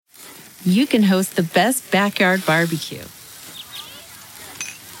you can host the best backyard barbecue.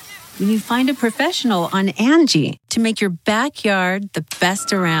 When you find a professional on Angie to make your backyard the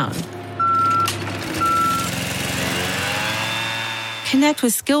best around. Connect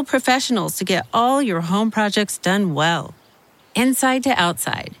with skilled professionals to get all your home projects done well. Inside to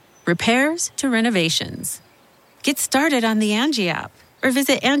outside, repairs to renovations. Get started on the Angie app or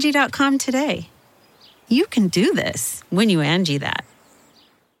visit Angie.com today. You can do this when you Angie that.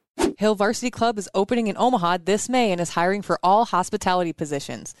 Hill Varsity Club is opening in Omaha this May and is hiring for all hospitality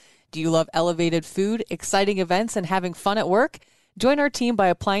positions. Do you love elevated food, exciting events, and having fun at work? Join our team by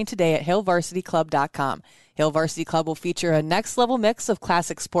applying today at hillvarsityclub.com. Hill Varsity Club will feature a next-level mix of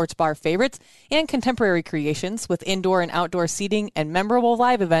classic sports bar favorites and contemporary creations with indoor and outdoor seating and memorable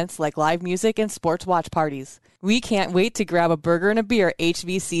live events like live music and sports watch parties. We can't wait to grab a burger and a beer at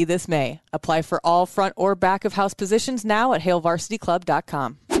HVC this May. Apply for all front or back of house positions now at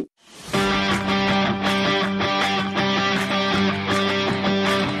hillvarsityclub.com.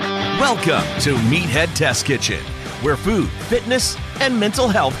 Welcome to Meathead Test Kitchen, where food, fitness, and mental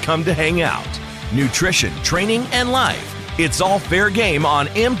health come to hang out. Nutrition, training, and life. It's all fair game on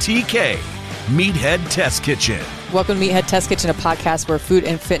MTK. Meathead Test Kitchen. Welcome to Meathead Test Kitchen, a podcast where food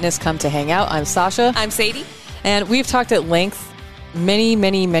and fitness come to hang out. I'm Sasha. I'm Sadie. And we've talked at length many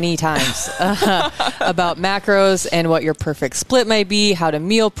times about macros and what your perfect split might be, how to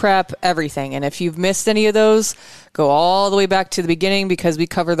meal prep, everything. And if you've missed any of those, go all the way back to the beginning because we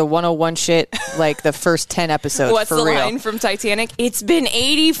cover the 101 shit like the first 10 episodes. What's for the real. line from Titanic? It's been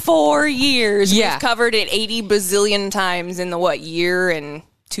 84 years. Yeah. We've covered it 80 bazillion times in the year and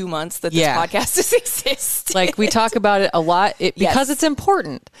 2 months that this podcast has existed. Like we talk about it a lot because it's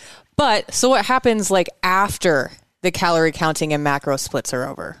important. But so what happens like after the calorie counting and macro splits are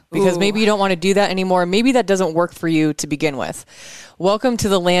over? Because maybe you don't want to do that anymore. Maybe that doesn't work for you to begin with. Welcome to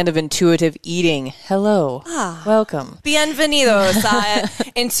the land of intuitive eating. Hello. Welcome. Bienvenidos a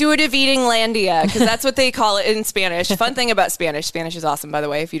Intuitive Eating Landia, because that's what they call it in Spanish. Fun thing about Spanish. Spanish is awesome, by the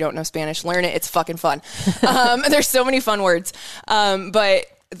way. If you don't know Spanish, learn it. It's fucking fun. There's so many fun words. But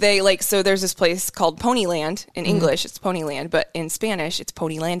they so there's this place called Ponyland. In English, it's Ponyland, but in Spanish, it's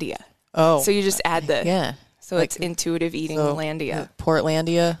Ponylandia. Oh. So you just add the... Yeah. So it's Intuitive Eating Landia.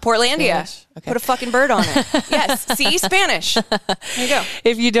 Portlandia. Portlandia. Okay. Put a fucking bird on it. Yes. See? Spanish. There you go.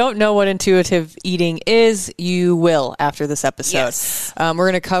 If you don't know what intuitive eating is, you will after this episode. Yes. We're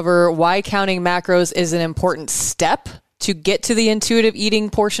going to cover why counting macros is an important step to get to the intuitive eating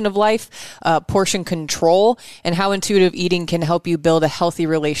portion of life, portion control, and how intuitive eating can help you build a healthy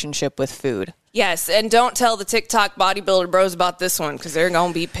relationship with food. Yes, and don't tell the TikTok bodybuilder bros about this one because they're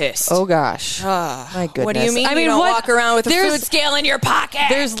going to be pissed. Oh, gosh. My goodness. What do you mean you don't walk around with a food scale in your pocket?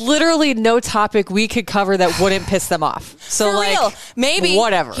 There's literally no topic we could cover that wouldn't piss them off. So, for real. Maybe,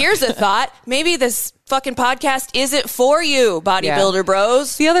 whatever. Here's a thought. Maybe this fucking podcast isn't for you, bodybuilder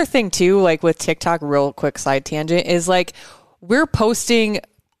bros. The other thing, too, like with TikTok, real quick side tangent, is like we're posting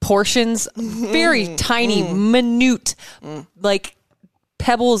portions, very tiny, minute, like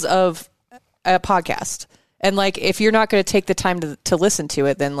pebbles of a podcast. And like if you're not going to take the time to listen to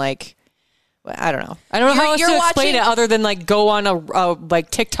it, then like I don't know how else to explain it other than like go on a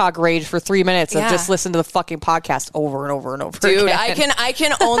like TikTok rage for 3 minutes of just listen to the fucking podcast over and over and over Dude, again. I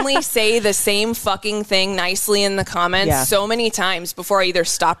can only say the same fucking thing nicely in the comments so many times before I either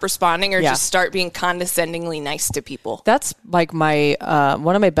stop responding or just start being condescendingly nice to people. That's like my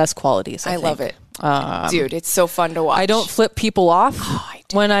one of my best qualities. I love it. Dude, it's so fun to watch. I don't flip people off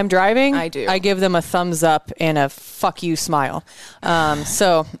when I'm driving. I do. I give them a thumbs up and a fuck you smile.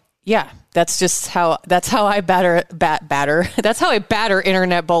 So yeah, that's just how I batter. That's how I batter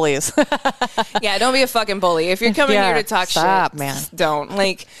internet bullies. Yeah, don't be a fucking bully. If you're coming here to talk shit, man. Don't.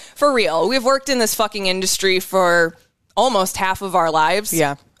 Like, for real. We've worked in this fucking industry for almost half of our lives.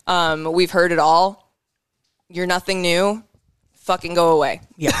 Yeah. We've heard it all. You're nothing new. Fucking go away.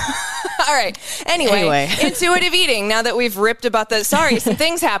 Yeah. All right. Anyway, intuitive eating. Now that we've ripped about the... Sorry, some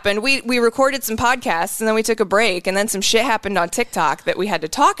things happened. We recorded some podcasts, and then we took a break, and then some shit happened on TikTok that we had to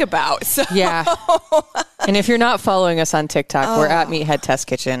talk about. So. Yeah. And if you're not following us on TikTok, we're at Meathead Test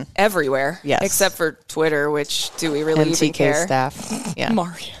Kitchen. Everywhere. Yes. Except for Twitter, which do we really even MTK care? staff. Yeah.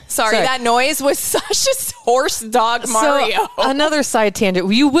 Mario. Sorry, that noise was Sasha's horse dog Mario. So, another side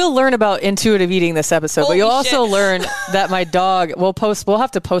tangent. You will learn about intuitive eating this episode, but you'll also learn that my dog, we'll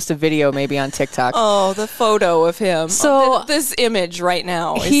have to post a video maybe on TikTok. Oh, the photo of him. So this image right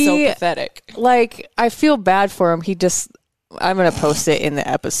now is so pathetic. Like, I feel bad for him. I'm going to post it in the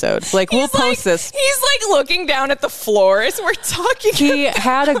episode. Like, we'll post this. He's like looking down at the floor as we're talking. He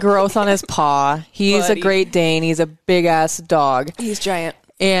had a growth on his paw. He's a Great Dane. He's a big ass dog. He's giant.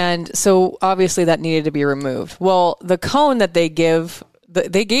 And so obviously that needed to be removed. Well, the cone that they gave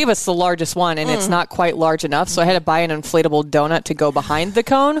us the largest one, and it's not quite large enough. So I had to buy an inflatable donut to go behind the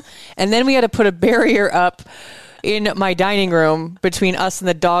cone. And then we had to put a barrier up in my dining room between us and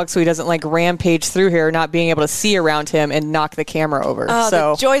the dog so he doesn't like rampage through here, not being able to see around him and knock the camera over.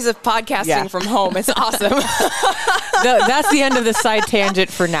 The joys of podcasting from home. It's awesome. That's the end of the side tangent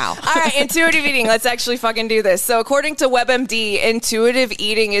for now. All right, intuitive eating. Let's actually fucking do this. So according to WebMD, intuitive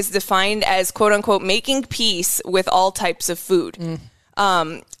eating is defined as quote unquote making peace with all types of food.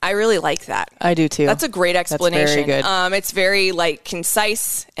 I really like that. I do too. That's a great explanation. That's very good. It's very like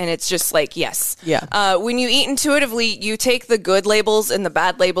concise, and it's just like, yes. Yeah. When you eat intuitively, you take the good labels and the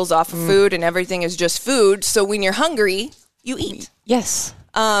bad labels off of food, and everything is just food. So when you're hungry, you eat. Yes.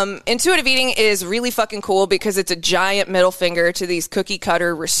 Intuitive eating is really fucking cool because it's a giant middle finger to these cookie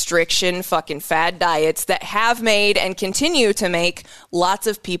cutter restriction fucking fad diets that have made and continue to make lots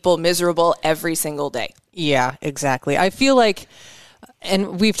of people miserable every single day. Yeah, exactly. I feel like,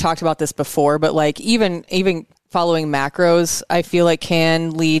 and we've talked about this before, but like even following macros, I feel like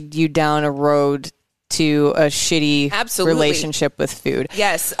can lead you down a road to a shitty relationship with food.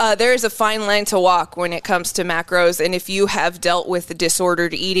 Yes, there is a fine line to walk when it comes to macros, and if you have dealt with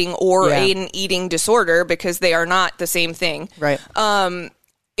disordered eating or an eating disorder, because they are not the same thing. Right.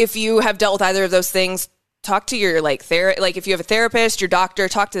 If you have dealt with either of those things, talk to your if you have a therapist, your doctor,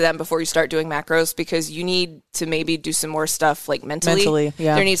 talk to them before you start doing macros, because you need to maybe do some more stuff like mentally.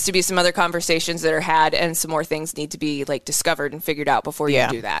 Yeah. There needs to be some other conversations that are had, and some more things need to be like discovered and figured out before you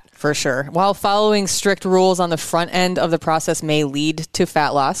do that. For sure. While following strict rules on the front end of the process may lead to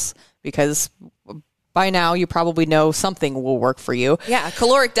fat loss, because by now you probably know something will work for you. Yeah,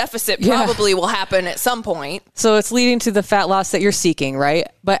 caloric deficit probably will happen at some point. So it's leading to the fat loss that you're seeking, right?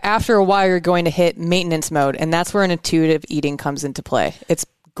 But after a while, you're going to hit maintenance mode, and that's where an intuitive eating comes into play. It's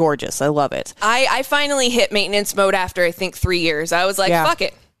gorgeous. I love it. I finally hit maintenance mode after, I think, 3 years. I was like, fuck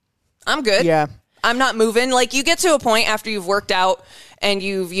it. I'm good. Yeah. I'm not moving. Like, you get to a point after you've worked out and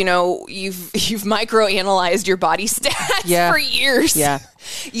you've microanalyzed your body stats for years. Yeah.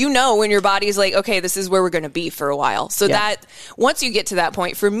 You know when your body's like, okay, this is where we're going to be for a while. So that once you get to that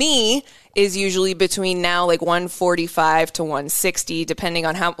point, for me, is usually between now like 145 to 160, depending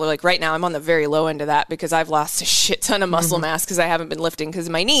on how, like right now I'm on the very low end of that because I've lost a shit ton of muscle mass because I haven't been lifting because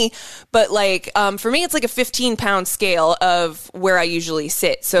of my knee. But like, for me, it's like a 15-pound scale of where I usually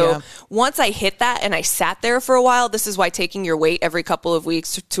sit. So once I hit that and I sat there for a while, this is why taking your weight every couple of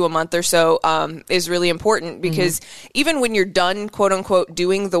weeks to a month or so is really important, because even when you're done, quote unquote,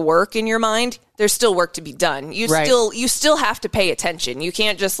 doing the work in your mind, there's still work to be done. You still have to pay attention. You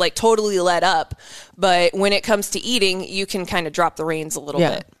can't just like totally let up. But when it comes to eating, you can kind of drop the reins a little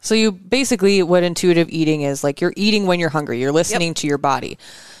bit. So you basically, what intuitive eating is, like, you're eating when you're hungry. You're listening to your body.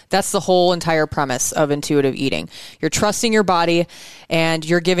 That's the whole entire premise of intuitive eating. You're trusting your body and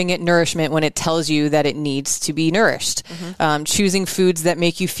you're giving it nourishment when it tells you that it needs to be nourished. Choosing foods that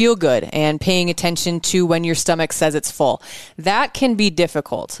make you feel good and paying attention to when your stomach says it's full. That can be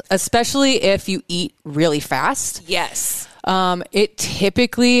difficult, especially if you eat really fast. Yes. It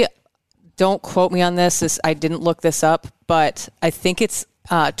typically, don't quote me on this, I didn't look this up, but I think it's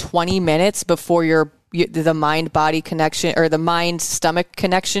 20 minutes before the mind-body connection or the mind-stomach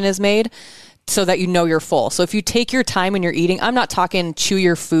connection is made, so that you know you're full. So if you take your time when you're eating, I'm not talking chew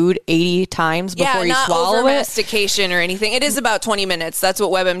your food 80 times before you swallow it. Yeah, not over-mastication or anything. It is about 20 minutes. That's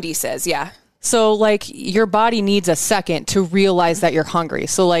what WebMD says, So like your body needs a second to realize that you're hungry.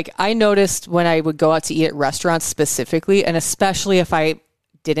 So like I noticed when I would go out to eat at restaurants specifically, and especially if I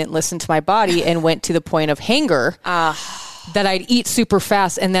didn't listen to my body and went to the point of hunger, that I'd eat super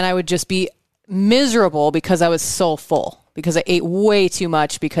fast and then I would just be miserable because I was so full, because I ate way too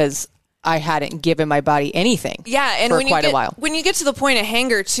much because I hadn't given my body anything. Yeah, and for quite a while. When you get to the point of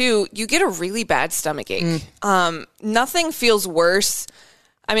hunger too, you get a really bad stomach ache. Nothing feels worse.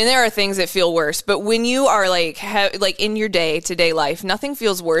 I mean, there are things that feel worse, but when you are like in your day-to-day life, nothing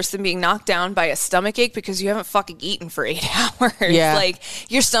feels worse than being knocked down by a stomach ache because you haven't fucking eaten for 8 hours. Yeah. Like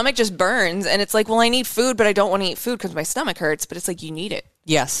your stomach just burns, and it's like, well, I need food, but I don't want to eat food because my stomach hurts. But it's like, you need it.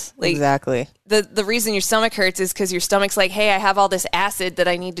 Yes, like, exactly. The reason your stomach hurts is because your stomach's like, hey, I have all this acid that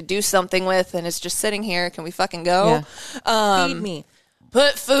I need to do something with, and it's just sitting here. Can we fucking go? Yeah. Feed me.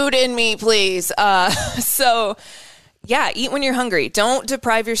 Put food in me, please. So... yeah, eat when you're hungry. Don't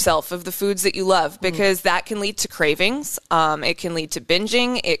deprive yourself of the foods that you love, because that can lead to cravings. It can lead to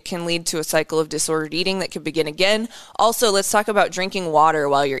binging. It can lead to a cycle of disordered eating that could begin again. Also, let's talk about drinking water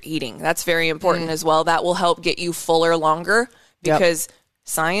while you're eating. That's very important as well. That will help get you fuller longer, because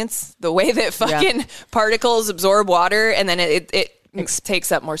science, the way that fucking particles absorb water and then it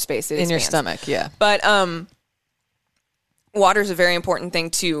takes up more space. It in your expands. stomach. Yeah. But water is a very important thing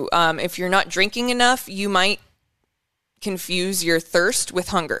too. If you're not drinking enough, you might confuse your thirst with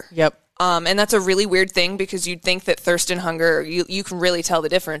hunger. Yep. And that's a really weird thing because you'd think that thirst and hunger, you can really tell the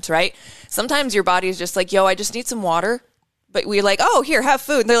difference, right? Sometimes your body is just like, yo, I just need some water. But we're like, oh, here, have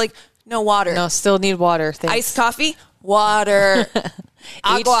food. And they're like, no water. No, still need water. Thanks. Iced coffee? Water.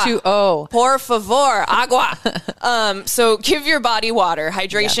 Agua. H2O. Por favor, agua. So give your body water.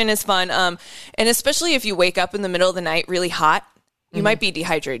 Hydration is fun. And especially if you wake up in the middle of the night really hot, you might be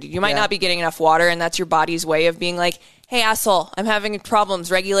dehydrated. You might not be getting enough water, and that's your body's way of being like, hey, asshole, I'm having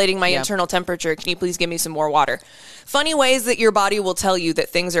problems regulating my internal temperature. Can you please give me some more water? Funny ways that your body will tell you that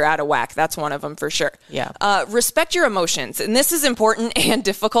things are out of whack. That's one of them for sure. Yeah. Respect your emotions. And this is important and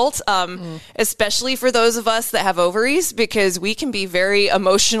difficult, especially for those of us that have ovaries, because we can be very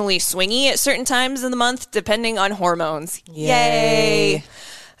emotionally swingy at certain times in the month, depending on hormones. Yay.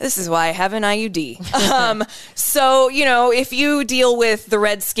 This is why I have an IUD. So, if you deal with the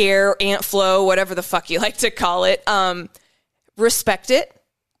Red Scare, Ant Flow, whatever the fuck you like to call it, respect it.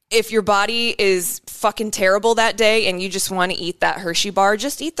 If your body is fucking terrible that day and you just want to eat that Hershey bar,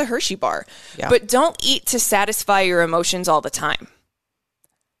 just eat the Hershey bar. Yeah. But don't eat to satisfy your emotions all the time.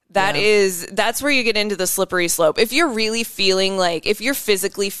 That's where you get into the slippery slope. If you're really feeling if you're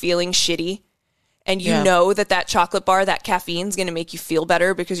physically feeling shitty, and you know that chocolate bar, that caffeine is going to make you feel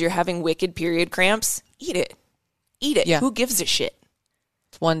better because you're having wicked period cramps, eat it. Eat it. Yeah. Who gives a shit?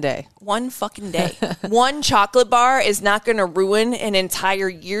 One day. One fucking day. One chocolate bar is not going to ruin an entire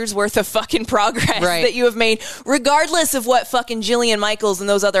year's worth of fucking progress that you have made, regardless of what fucking Jillian Michaels and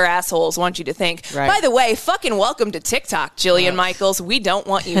those other assholes want you to think. Right. By the way, fucking welcome to TikTok, Jillian Michaels. We don't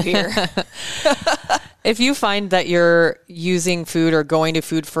want you here. If you find that you're using food or going to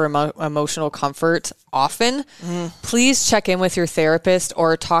food for emotional comfort often, please check in with your therapist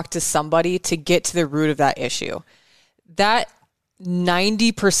or talk to somebody to get to the root of that issue. That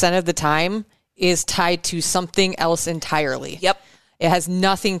 90% of the time is tied to something else entirely. Yep. It has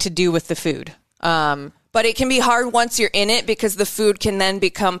nothing to do with the food. But it can be hard once you're in it because the food can then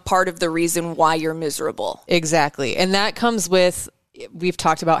become part of the reason why you're miserable. Exactly. And that comes with, we've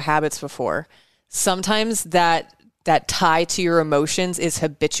talked about habits before. Sometimes that tie to your emotions is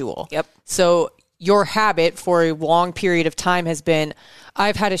habitual. Yep. So your habit for a long period of time has been,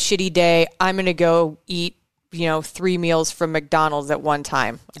 I've had a shitty day. I'm going to go eat 3 meals from McDonald's at one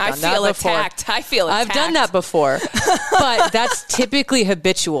time. I feel attacked. I've done that before. But that's typically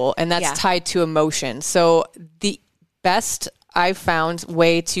habitual, and that's tied to emotion. So the best I've found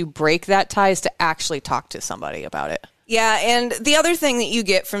way to break that tie is to actually talk to somebody about it. Yeah, and the other thing that you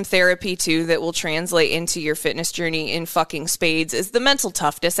get from therapy, too, that will translate into your fitness journey in fucking spades is the mental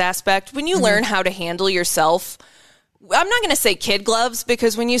toughness aspect. When you learn how to handle yourself, I'm not going to say kid gloves,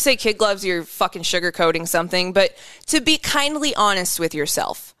 because when you say kid gloves, you're fucking sugarcoating something, but to be kindly honest with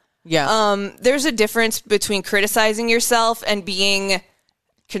yourself. Yeah. There's a difference between criticizing yourself and being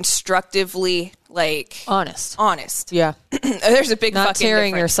constructively honest. Yeah. There's a big not fucking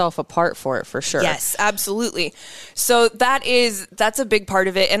tearing difference. yourself apart for it, for sure. Yes, absolutely. So that's a big part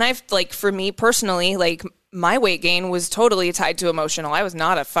of it. And I've for me personally, my weight gain was totally tied to emotional. I was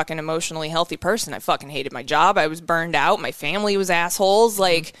not a fucking emotionally healthy person. I fucking hated my job. I was burned out. My family was assholes.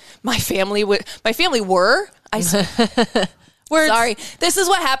 My family were. Sorry. This is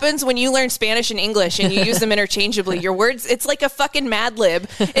what happens when you learn Spanish and English and you use them interchangeably. Your words, it's like a fucking Mad Lib,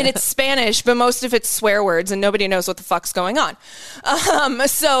 and it's Spanish, but most of it's swear words and nobody knows what the fuck's going on.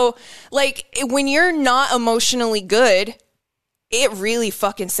 So when you're not emotionally good, it really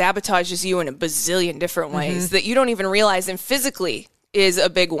fucking sabotages you in a bazillion different ways that you don't even realize, and physically is a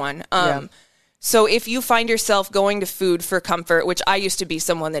big one. So if you find yourself going to food for comfort, which I used to be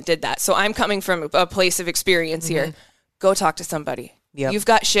someone that did that, so I'm coming from a place of experience here. Go talk to somebody. Yep. You've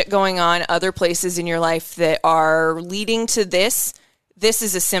got shit going on, other places in your life that are leading to this. This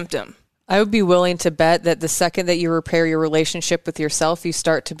is a symptom. I would be willing to bet that the second that you repair your relationship with yourself, you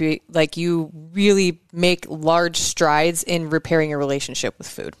start to be you really make large strides in repairing your relationship with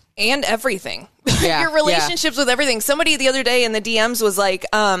food. And everything. Your relationships with everything. Somebody the other day in the DMs was like,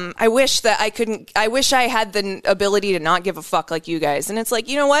 I wish I had the ability to not give a fuck like you guys. And it's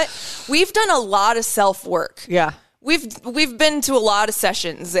you know what? We've done a lot of self-work. Yeah. We've been to a lot of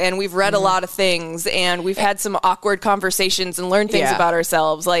sessions, and we've read a lot of things, and we've had some awkward conversations and learned things about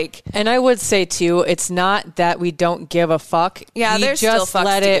ourselves. And I would say too, it's not that we don't give a fuck. Yeah, we there's just still fucks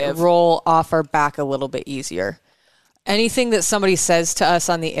let to it give. roll off our back a little bit easier. Anything that somebody says to us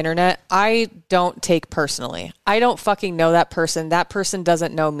on the internet, I don't take personally. I don't fucking know that person. That person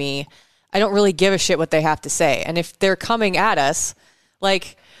doesn't know me. I don't really give a shit what they have to say. And if they're coming at us,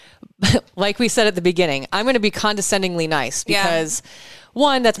 like we said at the beginning, I'm going to be condescendingly nice because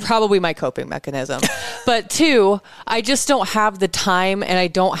one, that's probably my coping mechanism. But two, I just don't have the time and I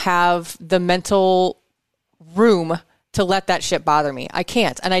don't have the mental room to let that shit bother me. I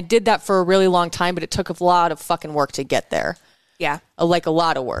can't. And I did that for a really long time, but it took a lot of fucking work to get there. Yeah. Like a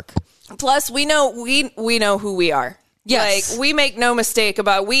lot of work. Plus, we know who we are. Yes. Like, we make no mistake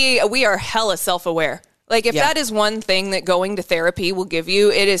about we are hella self-aware. Like, if that is one thing that going to therapy will give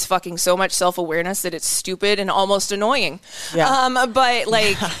you, it is fucking so much self-awareness that it's stupid and almost annoying. Yeah. But,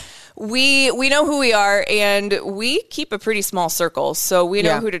 like, we know who we are, and we keep a pretty small circle. So we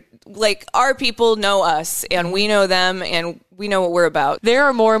know who to, like, our people know us, and we know them, and we know what we're about. There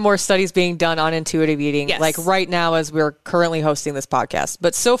are more and more studies being done on intuitive eating, like right now as we're currently hosting this podcast.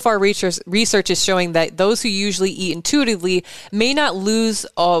 But so far, research is showing that those who usually eat intuitively may not lose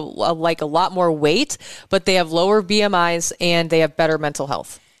like a lot more weight, but they have lower BMIs and they have better mental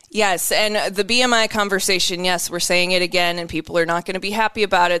health. Yes, and the BMI conversation, yes, we're saying it again, and people are not going to be happy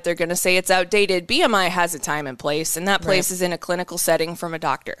about it. They're going to say it's outdated. BMI has a time and place, and that place is in a clinical setting from a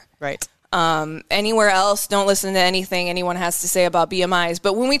doctor. Right. Anywhere else, don't listen to anything anyone has to say about BMIs.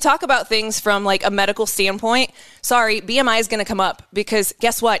 But when we talk about things from like a medical standpoint, sorry, BMI is going to come up because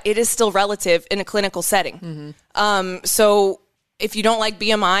guess what? It is still relative in a clinical setting. So if you don't like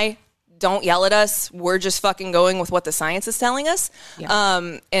BMI, don't yell at us. We're just fucking going with what the science is telling us.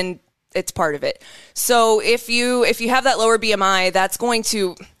 Yeah. And it's part of it. So if you have that lower BMI, that's going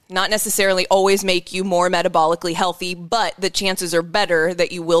to not necessarily always make you more metabolically healthy, but the chances are better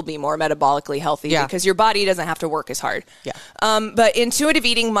that you will be more metabolically healthy because your body doesn't have to work as hard. Yeah. But intuitive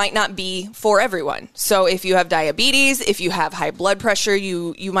eating might not be for everyone. So if you have diabetes, if you have high blood pressure,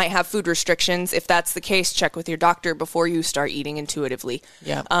 you might have food restrictions. If that's the case, check with your doctor before you start eating intuitively.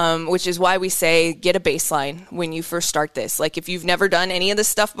 Yeah. Which is why we say get a baseline when you first start this. Like if you've never done any of this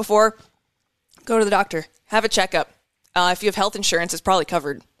stuff before, go to the doctor, have a checkup. If you have health insurance, it's probably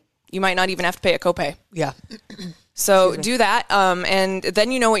covered. You might not even have to pay a copay. Yeah. So do that, and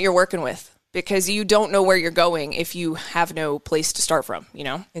then you know what you're working with because you don't know where you're going if you have no place to start from, you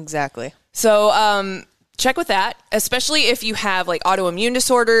know? Exactly. So check with that, especially if you have like autoimmune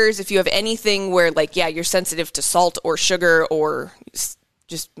disorders, if you have anything where like, you're sensitive to salt or sugar, or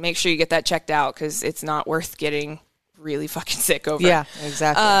just make sure you get that checked out because it's not worth getting really fucking sick over. Yeah,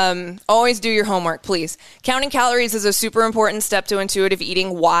 exactly. Always do your homework, please. Counting calories is a super important step to intuitive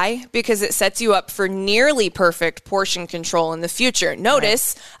eating. Why? Because it sets you up for nearly perfect portion control in the future.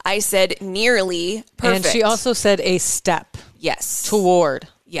 Notice I said nearly perfect. And she also said a step. Yes. Toward.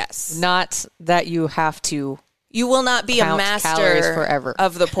 Yes. Not that you have to. You will not be a master forever.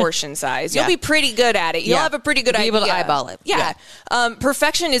 of the portion size. You'll be pretty good at it. You'll have a pretty good idea. Be able to eyeball it. Yeah.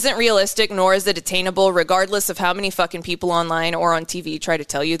 Perfection isn't realistic, nor is it attainable, regardless of how many fucking people online or on TV try to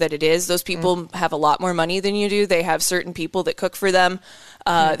tell you that it is. Those people have a lot more money than you do. They have certain people that cook for them.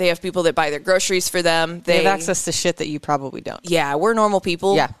 They have people that buy their groceries for them. They have access to shit that you probably don't. Yeah, we're normal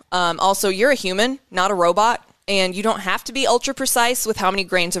people. Yeah. Also, you're a human, not a robot. And you don't have to be ultra precise with how many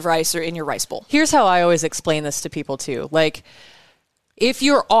grains of rice are in your rice bowl. Here's how I always explain this to people too. Like, if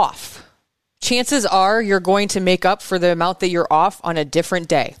you're off, chances are you're going to make up for the amount that you're off on a different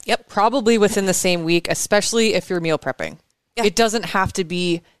day. Yep. Probably within the same week, especially if you're meal prepping. Yeah. It doesn't have to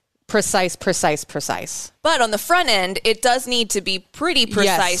be precise. But on the front end, it does need to be pretty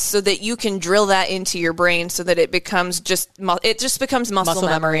precise so that you can drill that into your brain so that it becomes becomes muscle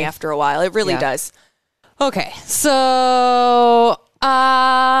memory after a while. It really does. Okay, so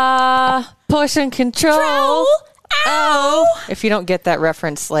portion control. Oh, if you don't get that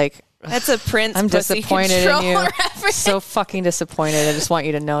reference, like that's a Prince. I'm Pussy disappointed Control in you. reference. So fucking disappointed. I just want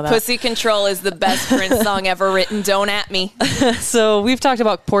you to know that. Pussy Control is the best Prince song ever written. Don't at me. So we've talked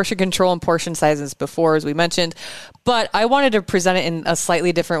about portion control and portion sizes before, as we mentioned, but I wanted to present it in a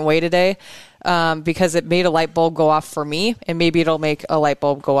slightly different way today because it made a light bulb go off for me, and maybe it'll make a light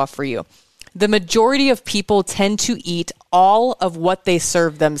bulb go off for you. The majority of people tend to eat all of what they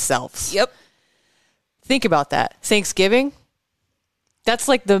serve themselves. Yep. Think about that. Thanksgiving, that's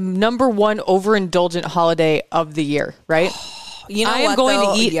like the number one overindulgent holiday of the year, right? You know I am going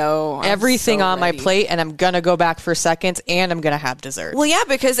to eat everything so on ready. my plate, and I'm going to go back for seconds, and I'm going to have dessert. Well, yeah,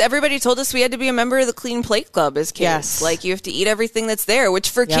 because everybody told us we had to be a member of the Clean Plate Club as kids. Yes. Like, you have to eat everything that's there, which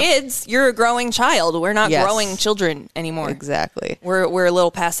for kids, you're a growing child. We're not growing children anymore. Exactly. We're a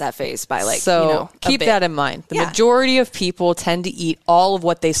little past that phase by, like, keep that in mind. The majority of people tend to eat all of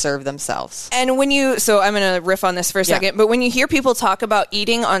what they serve themselves. And so I'm going to riff on this for a second, but when you hear people talk about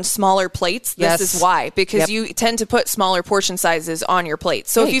eating on smaller plates, this is why. Because you tend to put smaller portion sizes sizes on your plate.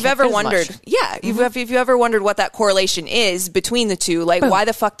 So if you've ever wondered, if you ever wondered what that correlation is between the two, like why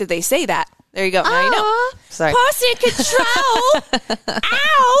the fuck did they say that? There you go. Now you know. Sorry. Pussy control.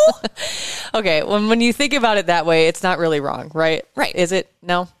 Ow. Okay, when you think about it that way, it's not really wrong, right? Right. Is it?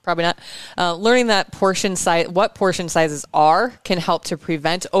 No, probably not. Learning that what portion sizes are can help to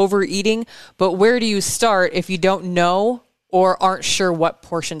prevent overeating, but where do you start if you don't know or aren't sure what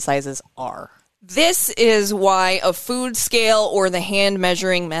portion sizes are? This is why a food scale or the hand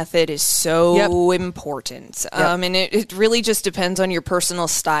measuring method is so important. And it really just depends on your personal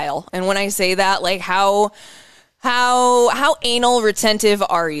style. And when I say that, like how anal retentive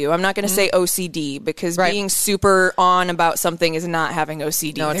are you? I'm not going to say OCD because being super on about something is not having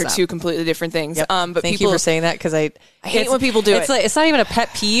OCD. No, they're two completely different things. Yep. But Thank you for saying that because I hate when people do it. Like, it's not even a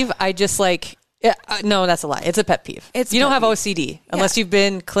pet peeve. I just like, no, that's a lie. It's a pet peeve. You don't have OCD unless you've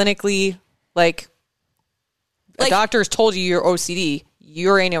been clinically like a doctor's told you you're OCD.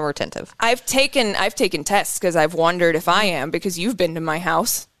 You're anal retentive. I've taken tests because I've wondered if I am because you've been to my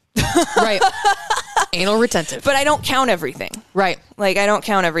house. Right. Anal retentive. But I don't count everything. Right. Like I don't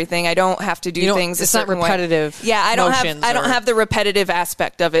count everything. I don't have to do things it's a not certain repetitive. way. Yeah, I don't have the repetitive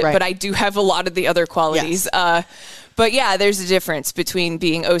aspect of it, Right. but I do have a lot of the other qualities. Yes. But yeah, there's a difference between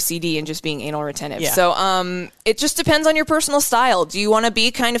being OCD and just being anal retentive. Yeah. So it just depends on your personal style. Do you want to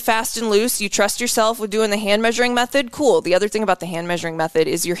be kind of fast and loose? You trust yourself with doing the hand measuring method? Cool. The other thing about the hand measuring method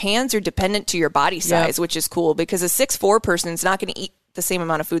is your hands are dependent to your body size, which is cool because a 6'4" person is not going to eat the same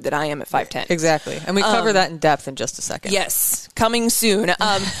amount of food that I am at 5'10". Exactly. And we cover that in depth in just a second. Yes, coming soon.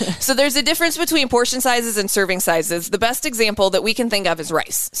 So there's a difference between portion sizes and serving sizes. The best example that we can think of is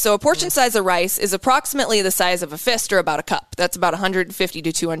rice. So a portion size of rice is approximately the size of a fist or about a cup. That's about 150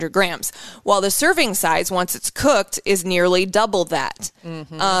 to 200 grams. While the serving size, once it's cooked, is nearly double that.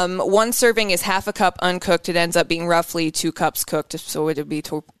 One serving is half a cup uncooked. It ends up being roughly 2 cups cooked, so it would be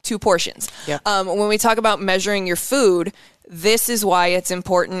two portions. Yep. When we talk about measuring your food, this is why it's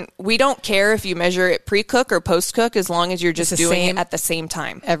important. We don't care if you measure it pre-cook or post-cook as long as you're just doing it at the same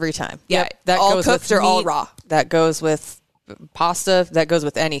time. Every time. Yeah. Yep. That all goes cooked with or meat, all raw. That goes with pasta. That goes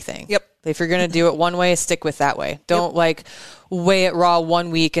with anything. Yep. If you're going to do it one way, stick with that way. Don't weigh it raw 1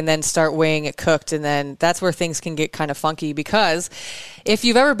 week and then start weighing it cooked. And then that's where things can get kind of funky because if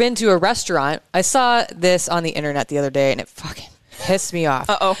you've ever been to a restaurant, I saw this on the internet the other day and it fucking pissed me off.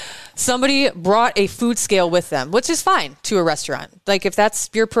 Uh-oh. Somebody brought a food scale with them, which is fine to a restaurant. Like if that's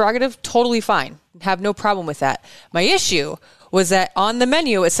your prerogative, totally fine. Have no problem with that. My issue was that on the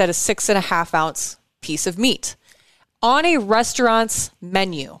menu, it said a 6.5 ounce piece of meat. On a restaurant's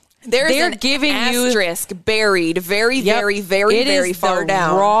menu, they're giving asterisk buried very far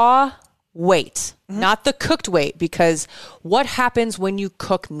down. Raw weight, not the cooked weight, because what happens when you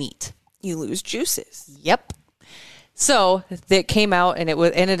cook meat? You lose juices. Yep. So it came out and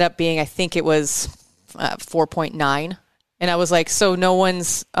ended up being, I think it was 4.9. And I was like, so no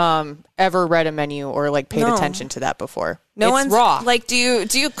one's ever read a menu or like paid attention to that before. No one's raw. Like, do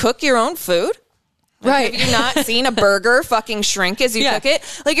you cook your own food? Right. Have you not seen a burger fucking shrink as you cook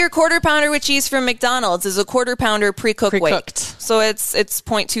it? Like your quarter pounder with cheese from McDonald's is a quarter pounder pre-cooked weight. So it's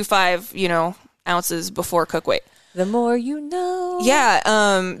 0.25, ounces before cook weight. The more you know. Yeah,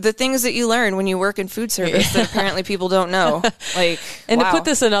 the things that you learn when you work in food service that apparently people don't know. To put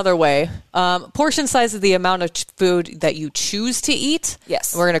this another way, portion size is the amount of food that you choose to eat.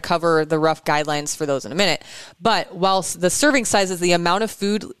 Yes. We're going to cover the rough guidelines for those in a minute. But while the serving size is the amount of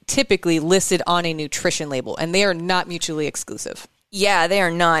food typically listed on a nutrition label, and they are not mutually exclusive. Yeah, they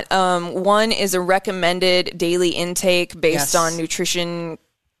are not. One is a recommended daily intake based on nutrition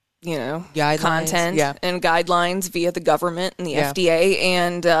guidelines, content and guidelines via the government and the FDA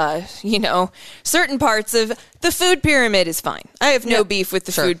and, certain parts of the food pyramid is fine. I have no beef with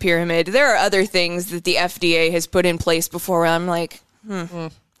the food pyramid. There are other things that the FDA has put in place before where I'm like, is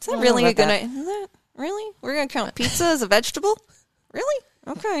that really a good idea? Really? We're going to count pizza as a vegetable? Really?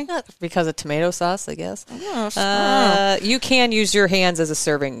 Okay. Not because of tomato sauce, I guess. You can use your hands as a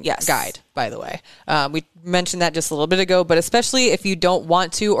serving guide, by the way. We mentioned that just a little bit ago, but especially if you don't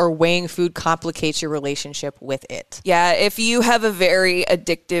want to or weighing food complicates your relationship with it. Yeah, if you have a very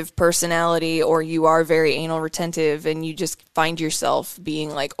addictive personality or you are very anal retentive and you just find yourself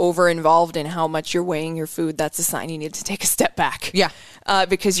being like over involved in how much you're weighing your food, that's a sign you need to take a step back. Yeah.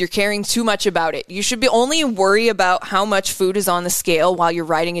 Because you're caring too much about it. You should be only worry about how much food is on the scale while you're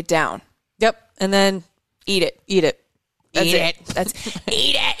writing it down. Yep. And then eat it. Eat it. That's eat it. That's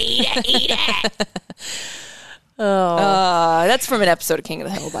eat it. That's from an episode of King of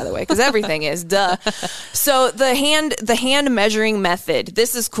the Hill, by the way, because everything is duh. So the hand measuring method.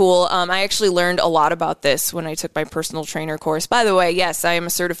 This is cool. I actually learned a lot about this when I took my personal trainer course. By the way, yes, I am a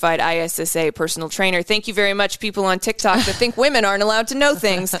certified ISSA personal trainer. Thank you very much, people on TikTok that think women aren't allowed to know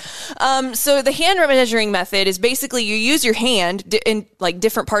things. So the hand measuring method is basically you use your hand in like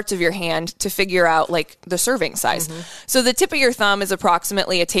different parts of your hand to figure out like the serving size. So the tip of your thumb is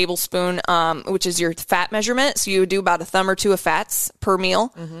approximately a tablespoon, which is your fat measurement. So you would do about a thumb or two of fats per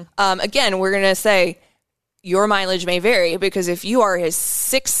meal. Again, we're going to say your mileage may vary because if you are a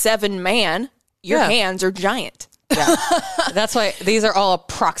 6'7" man, your hands are giant. Yeah. That's why these are all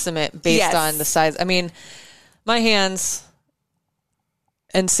approximate based on the size. I mean, my hands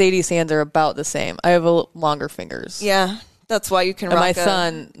and Sadie's hands are about the same. I have longer fingers. Yeah. That's why you can and rock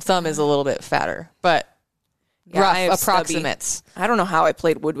my thumb is a little bit fatter, but rough approximates. I don't know how I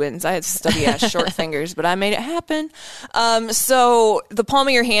played woodwinds. I had stubby ass short fingers, but I made it happen. So the palm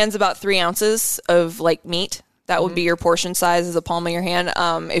of your hand's about 3 ounces of like meat. That would be your portion size as the palm of your hand.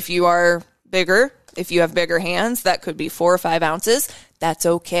 If you are bigger, if you have bigger hands, that could be 4 or 5 ounces. That's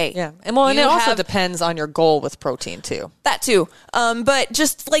okay. Yeah. And well, and it also depends on your goal with protein too. That too. But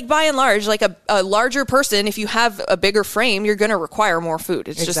just like by and large, like a larger person, if you have a bigger frame, you're going to require more food.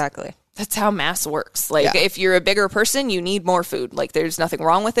 It's exactly. That's how mass works. Like if you're a bigger person, you need more food. Like there's nothing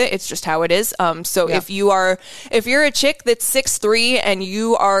wrong with it. It's just how it is. If you're a chick that's 6'3" and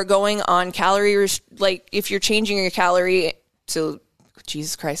you are going on calories, like if you're changing your calorie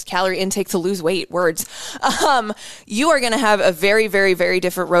intake to lose weight, you are going to have a very, very, very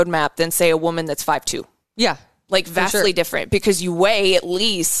different roadmap than say a woman that's 5'2". Yeah. Like vastly different because you weigh at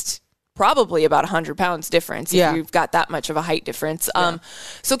least probably about 100 pounds difference if you've got that much of a height difference.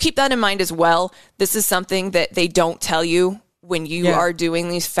 So keep that in mind as well. This is something that they don't tell you when you are doing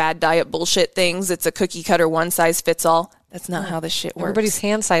these fad diet bullshit things. It's a cookie cutter, one size fits all. That's not how this shit works. Everybody's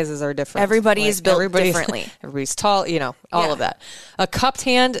hand sizes are different. Everybody is built differently. Everybody's tall, all of that. A cupped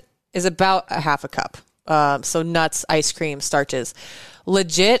hand is about a half a cup. So nuts, ice cream, starches.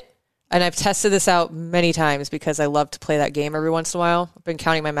 Legit, and I've tested this out many times because I love to play that game every once in a while. I've been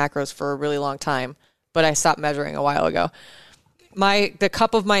counting my macros for a really long time, but I stopped measuring a while ago. The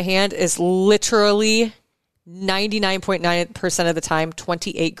cup of my hand is literally 99.9% of the time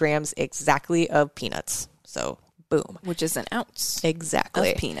 28 grams exactly of peanuts. So boom. Which is an ounce.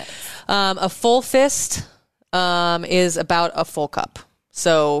 Exactly. Of peanuts. A full fist is about a full cup.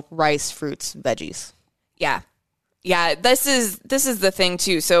 So rice, fruits, veggies. Yeah. Yeah, this is the thing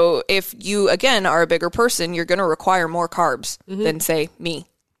too. So if you, again, are a bigger person, you're going to require more carbs than, say, me.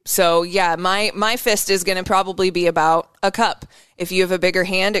 So yeah, my fist is going to probably be about a cup. If you have a bigger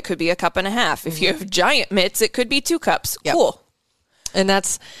hand, it could be a cup and a half. If you have giant mitts, it could be 2 cups. Yep. Cool. And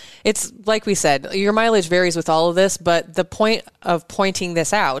it's like we said, your mileage varies with all of this, but the point of pointing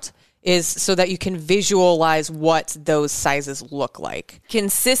this out is so that you can visualize what those sizes look like.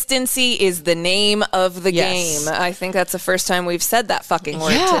 Consistency is the name of the game. I think that's the first time we've said that fucking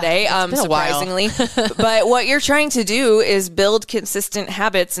word today, surprisingly. But what you're trying to do is build consistent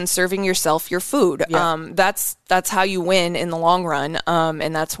habits in serving yourself your food. Yeah. That's how you win in the long run.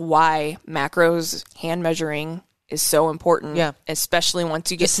 And that's why macros, hand measuring is so important. Yeah. Especially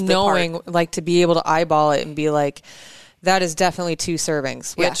once you get to the knowing, part. Like to be able to eyeball it and be like, that is definitely 2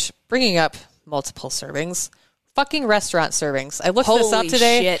 servings, which bringing up multiple servings, fucking restaurant servings. I looked this up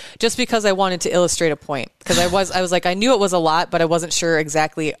today just because I wanted to illustrate a point because I was like, I knew it was a lot, but I wasn't sure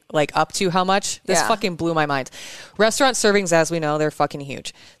exactly like up to how much. This fucking blew my mind. Restaurant servings, as we know, they're fucking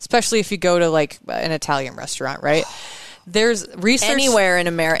huge, especially if you go to like an Italian restaurant, right? There's research anywhere in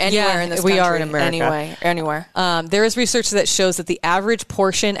America, anywhere in this country. We are in America. Anywhere. There is research that shows that the average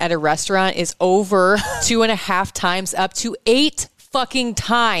portion at a restaurant is over 2.5 times, up to 8 fucking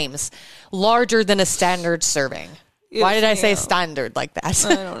times larger than a standard serving. Why did I say standard like that? I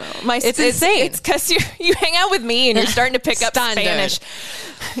don't know. It's insane. It's because you hang out with me and you're starting to pick up Spanish.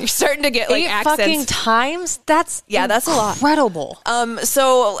 You're starting to get like 8 accents. fucking times? That's a lot. Incredible.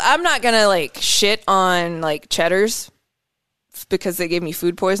 So I'm not gonna like shit on like Cheddar's because they gave me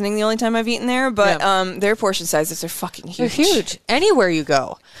food poisoning the only time I've eaten there, but their portion sizes are fucking huge. They're huge. Anywhere you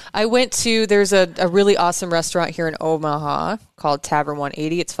go. I went to, there's a really awesome restaurant here in Omaha called Tavern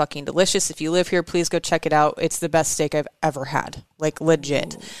 180. It's fucking delicious. If you live here, please go check it out. It's the best steak I've ever had. Like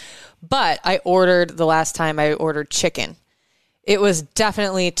legit. Ooh. But the last time I ordered chicken. It was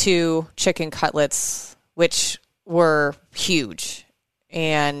definitely 2 chicken cutlets, which were huge.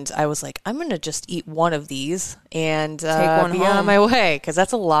 And I was like, I'm going to just eat one of these and take one home on my way because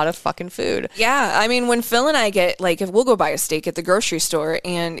that's a lot of fucking food. Yeah. I mean, when Phil and I get, like, if we'll go buy a steak at the grocery store,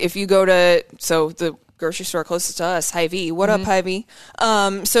 and if you go to, so the grocery store closest to us, Hy-Vee. What up, Hy-Vee?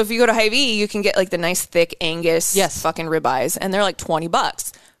 So if you go to Hy-Vee, you can get like the nice thick Angus fucking ribeyes, and they're like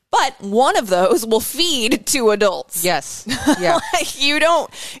 $20. But one of those will feed 2 adults. Yes. Yeah. Like, you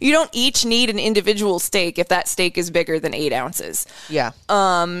don't each need an individual steak if that steak is bigger than 8 ounces. Yeah.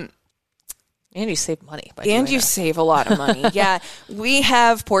 And you save money. Save a lot of money. Yeah. We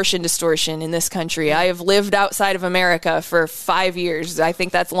have portion distortion in this country. I have lived outside of America for 5 years. I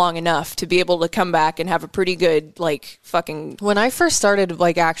think that's long enough to be able to come back and have a pretty good, like, fucking... When I first started,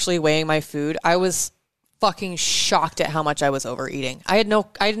 like, actually weighing my food, I was fucking shocked at how much I was overeating. I had no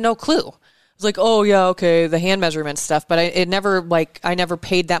clue. I was like, oh yeah, okay, the hand measurement stuff, but I never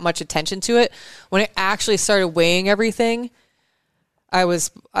paid that much attention to it. When I actually started weighing everything, I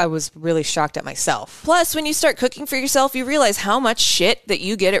was really shocked at myself. Plus, when you start cooking for yourself, you realize how much shit that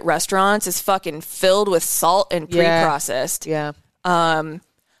you get at restaurants is fucking filled with salt and pre-processed. Yeah.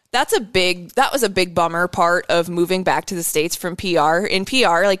 That was a big bummer part of moving back to the States from PR. In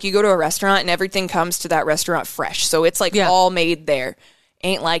PR, like, you go to a restaurant and everything comes to that restaurant fresh. So it's like all made there.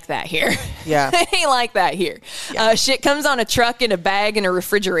 Ain't like that here. Yeah. Ain't like that here. Yeah. Shit comes on a truck, in a bag, in a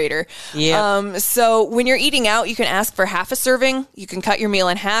refrigerator. Yeah. So when you're eating out, you can ask for half a serving. You can cut your meal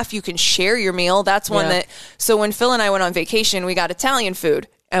in half. You can share your meal. That's one that... So when Phil and I went on vacation, we got Italian food.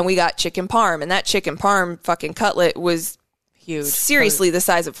 And we got chicken parm. And that chicken parm fucking cutlet was... huge. Seriously, the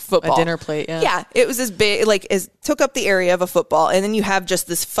size of a football. A dinner plate, yeah. Yeah, it was as big, took up the area of a football, and then you have just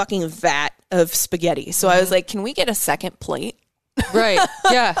this fucking vat of spaghetti. So I was like, can we get a second plate? Right,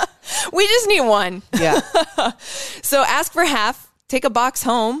 yeah. We just need one. Yeah. So ask for half, take a box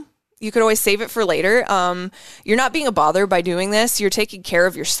home. You could always save it for later. You're not being a bother by doing this. You're taking care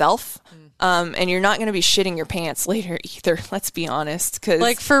of yourself. And you're not going to be shitting your pants later either. Let's be honest. Cause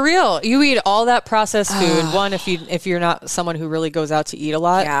like, for real, you eat all that processed food. One, if you're not someone who really goes out to eat a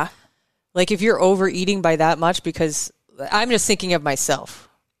lot. Yeah. Like, if you're overeating by that much, because I'm just thinking of myself.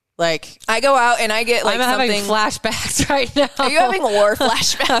 Like, I go out and I get like I'm having flashbacks right now. Are you having war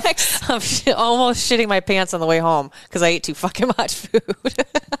flashbacks? I'm almost shitting my pants on the way home because I ate too fucking much food.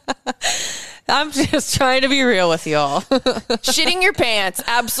 I'm just trying to be real with y'all. Shitting your pants,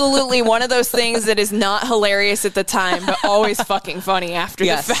 absolutely one of those things that is not hilarious at the time, but always fucking funny after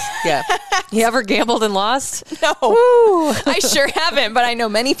the fact. Yeah. You ever gambled and lost? No. Woo. I sure haven't, but I know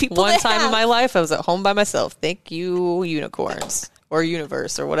many people One that time have. in my life, I was at home by myself. Thank you, unicorns. Or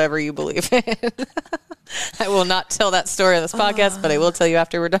universe, or whatever you believe in. I will not tell that story on this podcast, but I will tell you